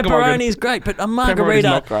 I like pepperoni is great, but a Pepperoni's margarita.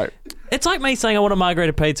 not great. It's like me saying I want a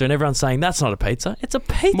margarita pizza, and everyone's saying that's not a pizza. It's a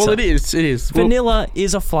pizza. Well, it is. It is. Vanilla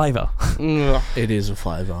is a flavour. It is a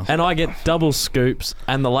flavour. And I get double scoops,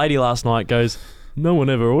 and the lady last night goes, "No one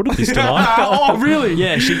ever ordered this tonight." Oh, really?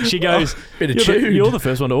 Yeah, she goes, you're the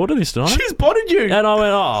first one to order this tonight. She's bonded you. And I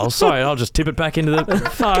went, "Oh, sorry, I'll just tip it back into the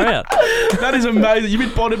far out." That is amazing. You've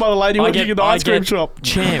been bonded by the lady working in the ice cream shop.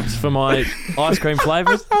 Champs for my ice cream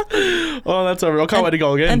flavours. Oh, that's over. I can't wait to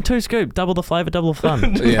go again. And 2 scoop, double the flavour, double the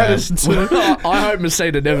fun. Yeah. I hope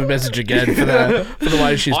Messina never message again for the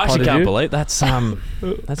way she's I actually potted can't you. believe that's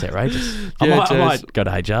outrageous. Yeah, I might go to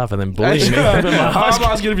HR for them bullying me. I'm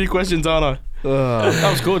asking a few questions, aren't I?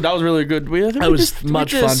 That was good. That was really good. We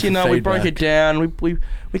much fun for You know, we broke feedback. it down.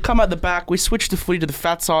 We come at the back. We switched the footy to the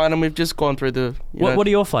fat side, and we've just gone through the. What are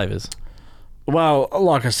your flavours? Well,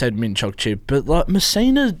 like I said, mint choc chip, but like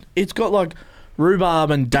Messina, it's got like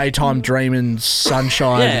rhubarb and daytime dreaming,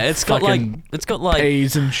 sunshine. Yeah, it's got like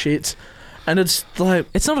peas and shit, and it's like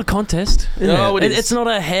it's not a contest. No, it is. It's not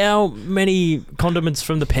a how many condiments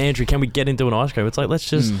from the pantry can we get into an ice cream. It's like let's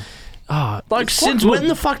just. like since when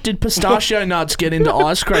the fuck did pistachio nuts get into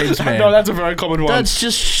ice creams, man? No, that's a very common one. That's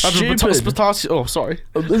just stupid. Pistachio. Oh, sorry.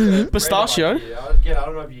 Pistachio. Again, I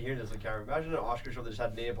don't know if you hear this, Karen. Imagine an ice cream shop that just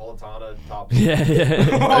had Neapolitana top. Yeah.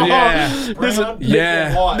 Yeah. Brown,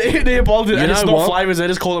 Yeah. Neapolitan, and You it's know not what? flavours. They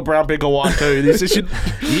just call it brown, pink, or white too. This should.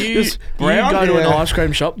 You brown? go to an Yeah. ice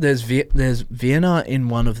cream shop. There's Vienna in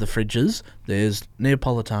one of the fridges. There's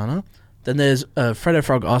Neapolitana. Then there's a Freddo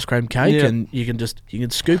Frog ice cream cake, Yeah. and you can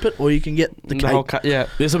scoop it, or you can get the cake. whole yeah.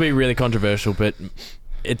 This will be really controversial, but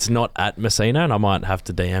it's not at Messina, and I might have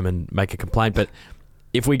to DM and make a complaint. But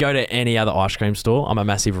if we go to any other ice cream store, I'm a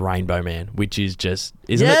massive rainbow man, which is just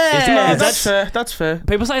isn't it? Yeah, That's fair. That's fair.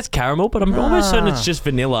 People say it's caramel, but I'm almost certain it's just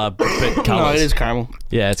vanilla, but colours. No, it is caramel.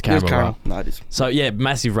 Yeah, it's It caramel. is caramel. Right? No, it is. So yeah,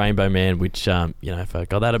 massive rainbow man, which if I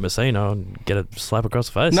got that at Messina, I'd get a slap across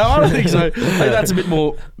the face. No, I don't think so. I think that's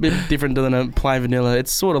a bit different than a plain vanilla.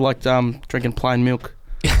 It's sort of like drinking plain milk.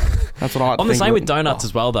 That's what I I'm think. the same with donuts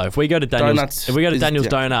as well, though. If we go to Daniel's, Donuts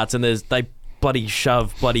Donuts, yeah. and they bloody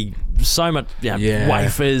shove bloody so much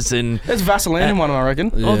wafers and There's Vaseline in one of them, I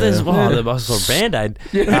reckon. oh, there's Yeah. the sort of Band-Aid.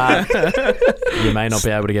 You may not be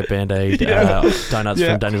able to get Band-Aid donuts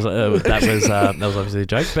from Daniel's. That was obviously a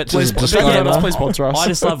joke. But Please, but please sponsor us. I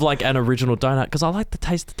just love like an original donut because I like the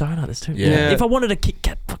taste of donut. It's too. Yeah. If I wanted a Kit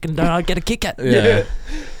Kat fucking donut, I'd get a Kit Kat. Yeah.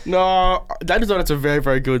 No, Daniel's donuts are very,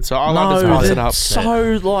 very good. So I like to spice it up.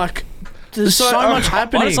 So like, there's so much I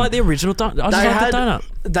happening. just like the original donut. I just like the donut.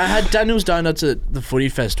 They had Daniel's Donuts at the footy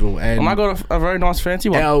festival, and I got a very nice fancy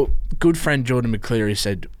one. our good friend Jordan McCleary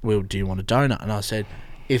said, "Well, do you want a donut?" And I said,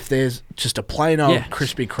 "If there's just a plain old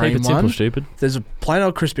Krispy Keep Kreme it simple, one, stupid. there's a plain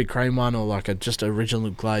old Krispy Kreme one, or like a just original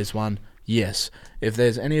glazed one. Yes. If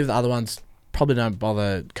there's any of the other ones, probably don't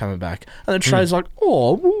bother coming back." And then Trey's like,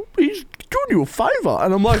 "Oh, well, he's doing you a favour,"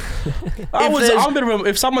 and I'm like, I'm a bit of a,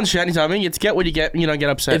 if someone's shouting something, it's get what you get. You don't get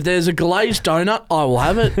upset. "If there's a glazed donut, I will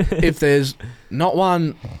have it. If there's not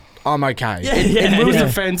one, I'm okay." In Will's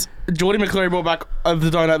defence, Jordan McCleary brought back the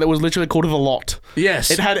donut that was literally called the lot.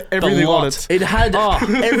 Yes. It had everything on it. It had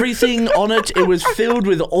everything on it. It was filled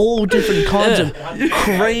with all different kinds of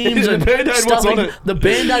creams and The Band-Aid was stuffing. on it. The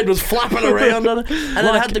Band-Aid was flapping around on it. And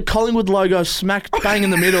it had the Collingwood logo smack bang in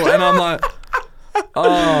the middle. And I'm like,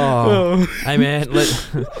 oh. Hey man,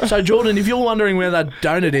 So Jordan, if you're wondering where that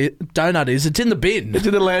donut is, it's in the bin. It's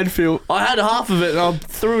in the landfill. I had half of it and I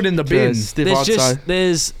threw it in the bin.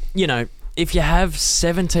 there's if you have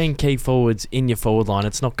 17 key forwards in your forward line,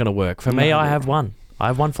 it's not going to work. For me, I have one. I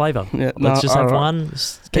have one flavour. Yeah, Let's just have alright. one.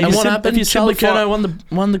 And what happened? if you Charlie simplify- Curnow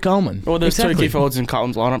won the Coleman. Well, there's Exactly. two key forwards in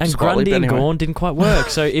Carlton's lineup. And slightly, Grundy but and anyway. Gawn didn't quite work.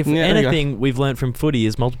 So if Yeah, there you go. anything we've learnt from footy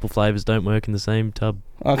is multiple flavours don't work in the same tub.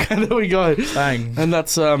 Okay, there we go. Bang. And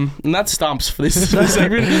that's stumps for this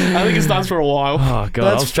segment. I think it starts for a while. Oh god,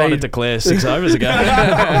 That's I was trying to feed- declare 6 overs ago.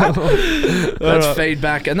 That's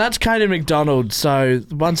feedback. And that's Caden MacDonald. So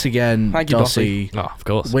once again, Thank you, Dossie, Oh, of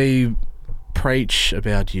course. we preach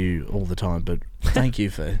about you all the time, but thank you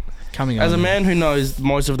for coming on. As a man who knows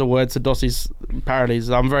most of the words to Dossie's parodies,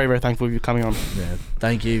 I'm very, very thankful for you coming on. Yeah,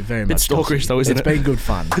 thank you very Bit much. stalkerish Dossie. though, isn't It's it? been good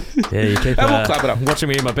fun. Yeah, you keep And we'll clap it up. watching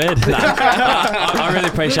me in my bed. No, I really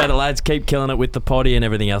appreciate it, lads. Keep killing it with the potty and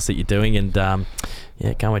everything else that you're doing. And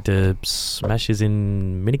yeah, can't wait to smash yous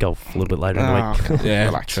in mini golf a little bit later in the week. Okay. Yeah,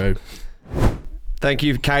 Relax. true. Thank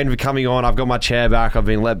you, Caden, for coming on. I've got my chair back. I've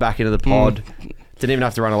been let back into the pod. Didn't even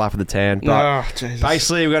have to run a lap of the tan. But Jesus.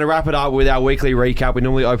 basically, we're going to wrap it up with our weekly recap. We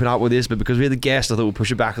normally open up with this, but because we had the guest, I thought we'll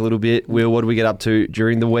push it back a little bit. Will, what do we get up to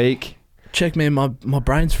during the week? Check, man, my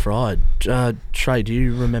brain's fried. Trey, do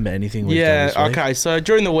you remember anything we've done this week? Okay. So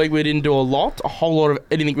during the week, we didn't do a whole lot of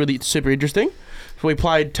anything really super interesting. So we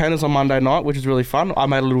played tennis on Monday night, which was really fun. I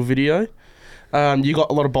made a little video. You got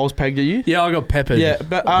a lot of balls pegged at you. Yeah, I got peppered. Yeah,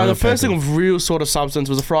 but I the got first thing peppered. of real sort of substance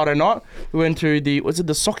was a Friday night. We went to is it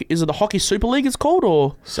the Hockey Super League it's called,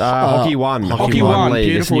 or? Hockey One. Hockey One, League.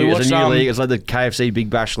 beautiful. We It's a new watched, league. It's like the KFC Big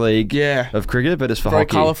Bash League Yeah. of cricket, but it's for Very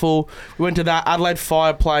hockey. colourful. We went to that. Adelaide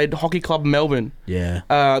Fire played Hockey Club Melbourne. Yeah.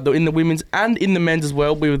 In the women's and in the men's as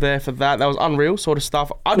well. We were there for that. That was unreal sort of stuff.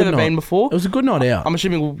 I've Good never night. been before. It was a good night out. I'm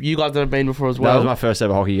assuming you guys have been before as That well. was my first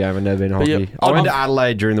ever hockey game. I've never been to But hockey. yeah, I went to I've-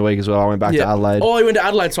 Adelaide during the week as well. I went back to Adelaide Oh, you went to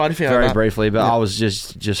Adelaide side if you very that. briefly, but Yeah. I was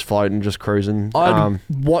just floating, just cruising. I'd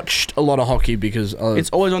watched a lot of hockey because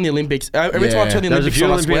It's always on the Olympics. Every time I turn the there was a Olympics few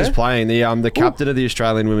on, I Olympians swear. playing. The captain of the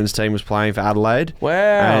Australian women's team was playing for Adelaide. Wow.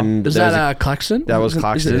 And is there was that Claxton? that was is it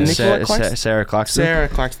Claxton, Nicola Claxton? Sarah Claxton. Sarah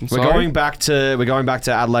Claxton. We're sorry. going back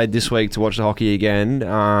to Adelaide this week to watch the hockey again,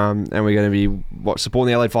 and we're going to be supporting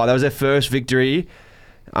the Adelaide Fire. That was their first victory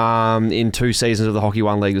in 2 seasons of the Hockey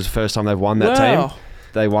One League. It was the first time they've won that team.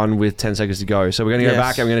 They won with 10 seconds to go. So we're going to go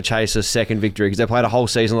back and we're going to chase a second victory because they played a whole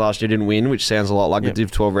season last year, didn't win, which sounds a lot like the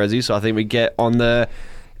Div 12 Ressies. So I think we get on the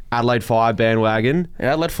Adelaide Fire bandwagon.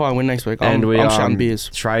 Yeah, Adelaide Fire win next week. And I'm shouting beers.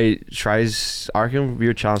 Trey's, I reckon, will be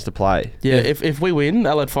a chance to play. Yeah, if we win,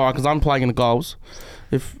 Adelaide Fire, because I'm playing in the goals.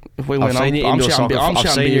 If we win, I've seen your I'm indoor shouting soccer. I'm I've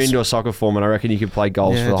shouting seen your beers. indoor soccer form, and I reckon you could play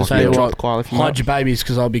goals for the just hockey. tell you drop what, quietly from hide that. your babies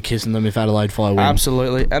because I'll be kissing them if Adelaide Fire win.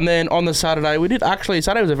 Absolutely. And then on the Saturday,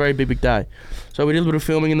 Saturday was a very big day. So we did a bit of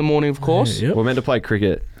filming in the morning, of course. Yep. We're meant to play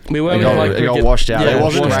cricket. We were It going to play got, it cricket. got washed out. Yeah, It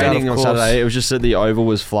wasn't washed out, raining of on course. Saturday. It was just that the oval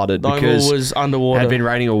was flooded The because oval was it underwater. had been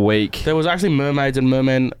raining a week. There was actually mermaids and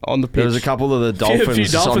mermen on the pitch. There was a couple of the Dolphins, few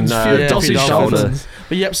Dolphins, on few Dossie's Dolphins. shoulder.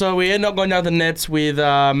 But yep, so we ended up going down the nets with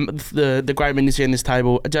the great men you see on this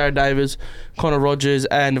table. Jared Davis, Connor Rogers,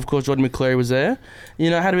 and of course Jordan McCleary was there.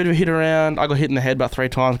 Had a bit of a hit around. I got hit in the head about 3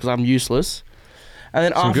 times because I'm useless. And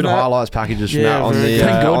then Some after good that, highlights packages from Yeah, that on very the good.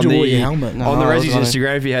 Thank God on you wore the your helmet. No, on the I was Ressies on it.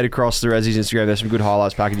 Instagram. If you head across the Ressies Instagram, there's some good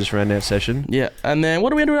highlights packages from our net session. Yeah, and then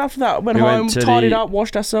what do we do after that? Went We home, went to tidied the- up,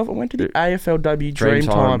 washed ourselves, and went to the AFLW Dream Dream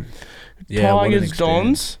Time. Yeah, what an Tigers,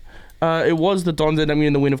 experience. Dons. It was the Dons ended up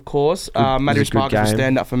winning the win, of course. Matty Sparkers was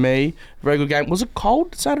stand up for me. Very good game. Was it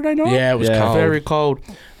cold Saturday night? Yeah, it was cold. Very cold.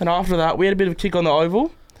 And after that, we had a bit of a kick on the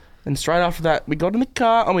oval. And straight after that, we got in the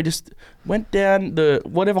car and we just went down the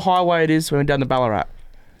whatever highway it is. We went down the Ballarat.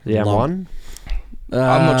 The M1?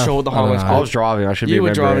 I'm not sure what the highway's I called. was driving. I should be You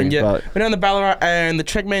were remembering. driving, yeah. But Went down the Ballarat and the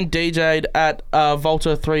Checkman DJ'd at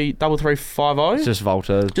Volta 33350. it's just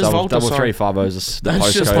Volta. Just Volta, double sorry. 350 is the That's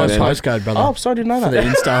postcode. just then. postcode, brother. Oh, sorry, I didn't know For the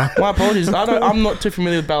that. Insta. My apologies. I'm not too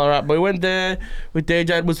familiar with Ballarat, but we went there with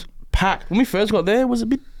DJ. It was packed. When we first got there, it was a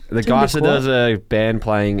bit. The Seemed guy a bit said quiet. there was a band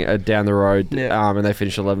playing down the road, Yeah. and they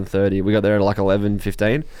finished at 11:30. We got there at like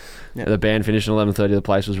 11:15. Yeah. The band finished at 11:30. The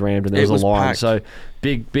place was rammed, and there It was a was line. packed. So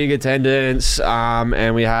big attendance.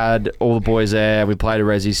 And we had all the boys there. We played a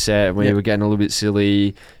Ressies set. And we Yeah. were getting a little bit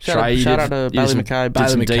silly. Shout out you to did Bailey some- McCabe. Did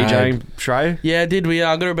some Bailey McCabe. DJing, Shrey? Yeah, did we?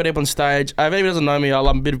 I got everybody up on stage. If anybody doesn't know me, I'm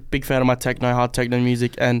a big fan of my techno, hard techno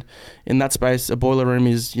music, and in that space, a boiler room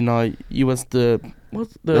is, you was the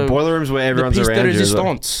Boiler rooms where everyone's the piste around de you. as well.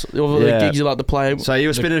 resistance, all the Yeah. gigs you like to play. So you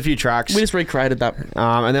were spinning a few tracks. We just recreated that.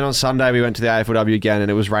 And then on Sunday we went to the AFLW again, and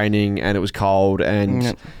it was raining and it was cold, and Yeah.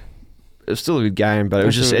 it was still a good game, but It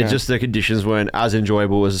was just the conditions weren't as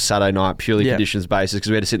enjoyable as a Saturday night, purely Yeah. conditions basis, because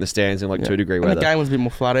we had to sit in the stands in like 2-degree And weather. the game was a bit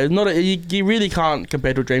more flat. It's not you really can't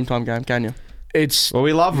compare to a Dreamtime game, can you? It's Well,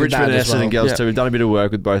 we love With Richmond that and as Essendon well. girls Yeah. too. We've done a bit of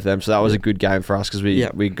work with both of them, so that was a good game for us because Yeah.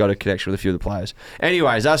 we got a connection with a few of the players.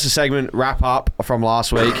 Anyways, that's the segment wrap up from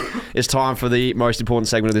last week. It's time for the most important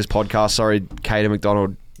segment of this podcast. Sorry, Caden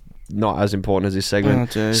MacDonald, not as important as this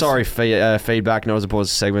segment. Oh, jeez. Sorry, feedback, not as important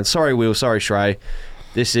as this segment. Sorry, Will. Sorry, Shrey.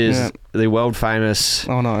 This is the world famous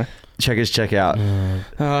Oh no. Checkers Check Out.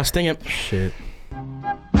 Sting it. shit.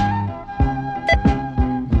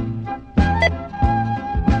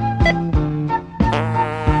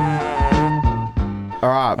 All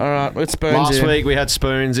right. All right, it's spoons. Last here. week we had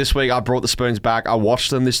spoons. This week I brought the spoons back. I washed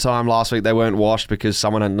them this time. Last week they weren't washed because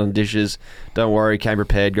someone hadn't done dishes. Don't worry, came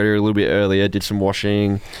prepared. Got here a little bit earlier. Did some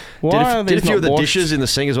washing. Why are Did a these few not of the washed? dishes in the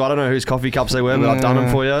sink as well. I don't know whose coffee cups they were, but I've done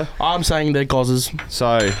them for you. I'm saying they're gozzers.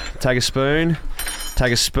 So take a spoon.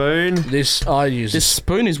 Take a spoon. This I use. This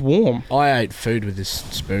spoon is warm. I ate food with this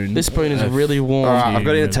spoon. This spoon is really warm. All right, I've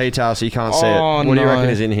got it in a tea towel so you can't see it. Oh, What do you no. reckon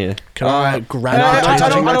is in here? Can I grab No, it? don't touch it, I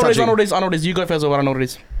know no what it is. touching. I know what it is. You go first. I don't know what it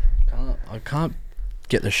is. I can't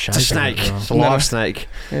get the shape. It's a of snake. it, It's a bro. live snake.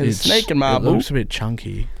 Yeah, it's snake and It marble. looks a bit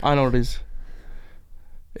chunky. I know what it is.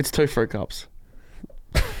 It's 2 fruit cups.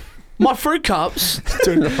 My fruit cups.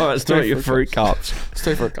 No, it's not your fruit cups. It's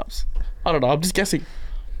 2 fruit cups. I don't know. I'm just guessing.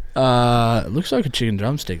 It looks like a chicken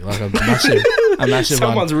drumstick, like a massive one.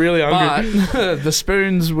 Someone's really hungry. But the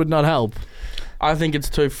spoons would not help. I think it's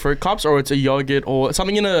 2 fruit cups, or it's a yogurt, or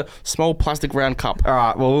something in a small plastic round cup. All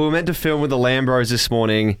right. Well, we were meant to film with the Lambros this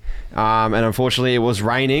morning, and unfortunately, it was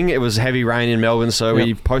raining. It was heavy rain in Melbourne, so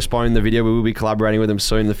we postponed the video. We will be collaborating with them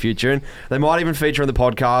soon in the future, and they might even feature on the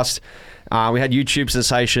podcast. We had YouTube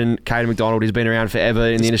sensation Caden MacDonald. He's been around forever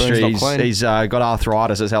in the This industry. spoon's not clean. He's got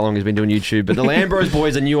arthritis. That's how long he's been doing YouTube. But the Lambros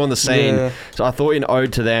boys are new on the scene, Yeah. so I thought in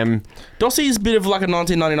ode to them, Dossie's a bit of like a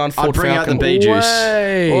 1999 Ford I'd bring out Falcon. the bee juice.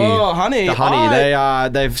 Way. Oh, honey. The honey.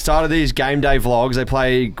 They've started these game day vlogs. They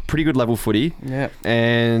play pretty good level footy, Yeah.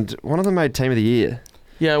 and one of them made Team of the Year.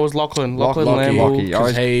 Yeah, it was Lachlan. Lachlan Lockie. Lamble. I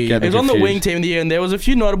always he- get He them was on the confused. wing team of the year, and there was a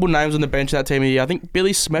few notable names on the bench of that team of the year. I think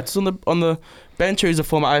Billy Smets on the bench, who's a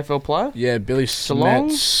former AFL player. Yeah, Billy Geelong?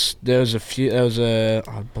 Smets. There was a few. There was a.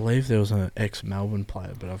 I believe there was an ex-Melbourne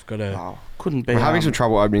player, but I've got a. Oh, couldn't be. We're having some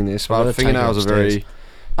trouble opening this, I've but gotta take fingernails it are very upstairs.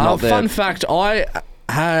 not there. Fun fact: I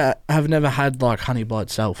have never had like honey by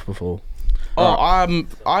itself before. I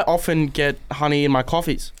often get honey in my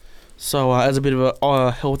coffees, so as a bit of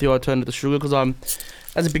a healthy alternative to sugar, because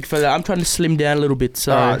as a big fella, I'm trying to slim down a little bit.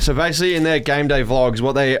 So Alright, so basically in their game day vlogs,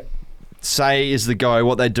 what they say is the go,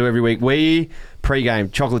 what they do every week. We pre-game,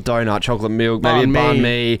 chocolate donut, chocolate milk, maybe a banh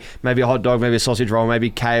mi, maybe a hot dog, maybe a sausage roll,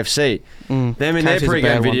 maybe KFC. Them in their KFC's a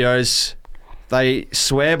pre-game bad one. videos, they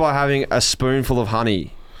swear by having a spoonful of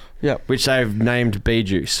honey, Yep. which they've named bee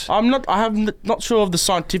juice. I'm not sure of the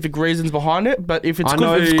scientific reasons behind it, but if it's I good,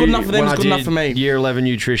 know if it's good enough for them, when it's I good enough did for me. Year 11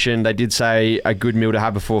 nutrition, they did say a good meal to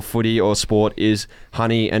have before footy or sport is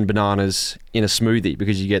honey and bananas in a smoothie,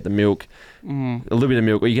 because you get the milk, a little bit of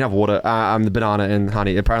milk, or you can have water, the banana and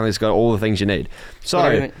honey. Apparently it's got all the things you need.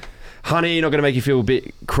 So, honey, not going to make you feel a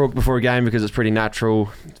bit crook before a game because it's pretty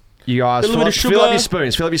natural. You guys, A little bit of fill up sugar. your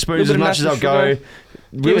spoons. Fill up your spoons Little as bit of much as they'll natural go. sugar.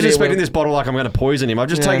 We Give was it here, expecting Will. this bottle like I'm going to poison him. I've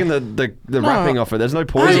just taken the wrapping off it. There's no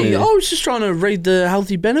poison in Hey, it. I was just trying to read the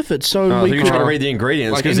healthy benefits, so I we think you're could. trying to read the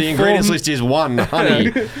ingredients, Like because the inform- ingredients list is 1,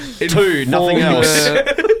 honey, 2, nothing Inform,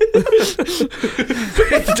 else.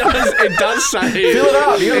 It does say. Fill it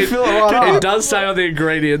up. You gotta fill it right up. It does say on the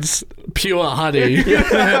ingredients, pure honey. Doing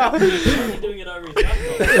it over his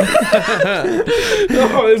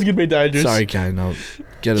Oh, this is gonna be dangerous. Sorry, Kane. I'll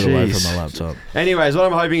get it away Jeez. from my laptop. Anyways, what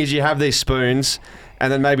I'm hoping is you have these spoons,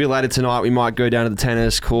 and then maybe later tonight we might go down to the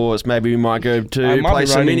tennis course. Maybe we might go to might play be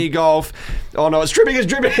some raining. mini golf. Oh no, it's dripping! It's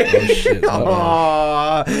dripping! Oh shit!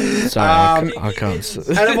 Oh. Sorry, I can't.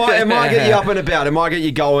 And it might get you up and about. It might get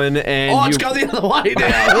you going. And Oh, it's gone the other way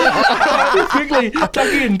now. Quickly, tuck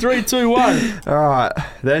in 3, 2, 1. All right,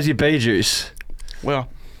 there's your bee juice. Well,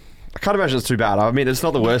 I can't imagine it's too bad. I mean, it's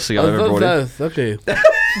not the worst thing I've ever brought in. Okay.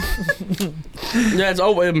 yeah, it's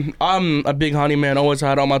I'm a big honey man. Always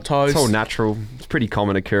had it on my toast. It's all natural. It's a pretty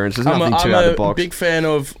common occurrence. There's I'm nothing too out of the box. big fan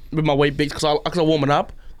of with my wheat bix because I warm it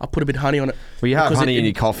up. I put a bit of honey on it. Well, you have because honey in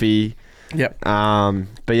your coffee. Yep.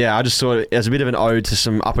 But yeah, I just thought it as a bit of an ode to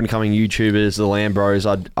some up and coming YouTubers, the Lambros.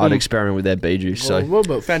 I'd experiment with their bee juice. So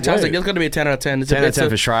Fantastic. It's got to be a 10 out of 10. It's 10 out of 10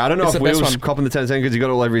 for Shrey. I don't know it's if the best Will's one. copping the 10 out of 10 because he got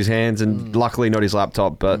it all over his hands and luckily not his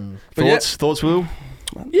laptop. But thoughts, Will?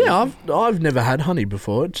 Yeah, I've never had honey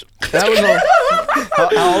before. That was all.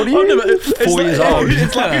 How old are you? 4 years old.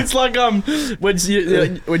 It's like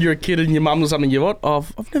when you're a kid and your mum or something. You what? Oh,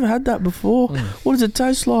 I've never had that before. What does it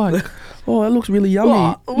taste like? Oh, it looks really yummy.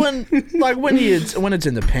 Well, when it's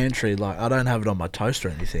in the pantry, like I don't have it on my toast or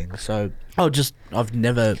anything. So I've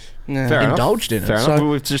never Yeah. Fair enough. indulged in it. Fair enough. So,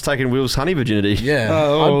 We've just taken Will's honey virginity. yeah,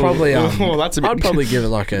 Oh, I'd probably that's a bit. I'd probably give it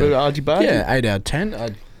like a Archie Barty. 8 out of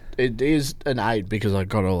 10. It is an 8 because I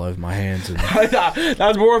got it all over my hands. And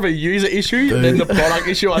That's more of a user issue than the product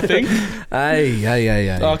issue, I think.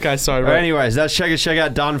 hey. Okay, sorry. But Right. anyways, that's Check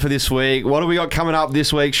Out done for this week. What do we got coming up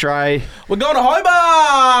this week, Shrey? We're going to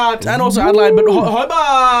Hobart and also Adelaide, but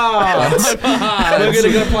Hobart. We're going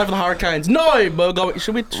to go play for the Hurricanes. No, but we're going.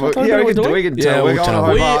 Should we? Tell We them can, what we're doing? we can Yeah, tell. We're we'll going to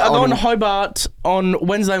tell. We Hobart. are going to on- Hobart on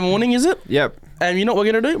Wednesday morning, is it? Yep. And you know what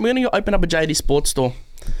we're going to do? We're going to open up a JD Sports store.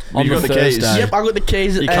 On You got the keys. Thursday. Yep, I got the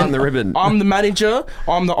keys. You're and cutting the ribbon. I'm the manager.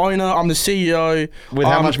 I'm the owner. I'm the CEO. With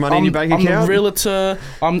how much money in your bank I'm account? the realtor.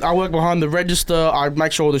 I work behind the register. I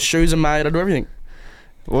make sure all the shoes are made. I do everything.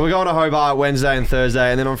 Well, we're going to Hobart Wednesday and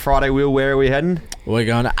Thursday, and then on Friday, Will, where are we heading? We're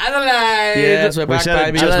going to Adelaide. Yes, we're We back, said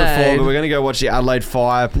baby. it just before, Adelaide. but we're going to go watch the Adelaide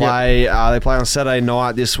Fire play. They play on Saturday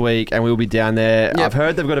night this week, and we'll be down there. Yep. I've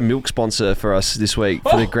heard they've got a milk sponsor for us this week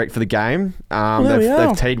for the game. there we are.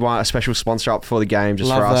 They've teed a special sponsor up for the game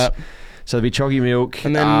just Love for us. that. So there'll be Choggy Milk,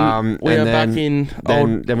 And then we are back in.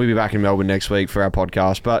 Then we'll be back in Melbourne next week for our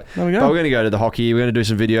podcast. But There we go. we're going to go to the hockey. We're going to do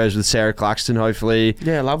some videos with Sarah Claxton, hopefully.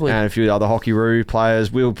 Yeah, lovely. And a few other Hockey-Roo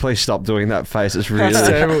players. Will, please stop doing that face. It's really... That's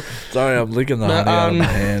terrible. Sorry, I'm licking the But, honey out of my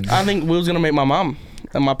hand. I think Will's gonna meet my mum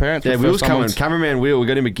and my parents. Yeah, for the Will's first time coming. once. Cameraman Will, we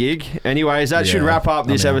got him a gig. Anyways, that should Yeah, wrap up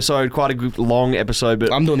this I'm out. episode. Quite a good, long episode,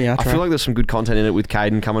 but I'm doing the I outro. feel like there's some good content in it with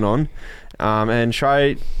Caden coming on. And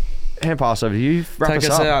Shrey, hand pass over to you. Wrap Take us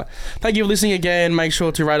us up. out. Thank you for listening again. Make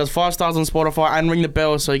sure to rate us 5 stars on Spotify and ring the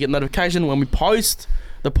bell so you get notification when we post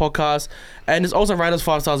the podcast. And just also rate us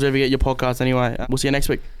 5 stars wherever you get your podcast anyway. We'll see you next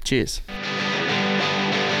week. Cheers.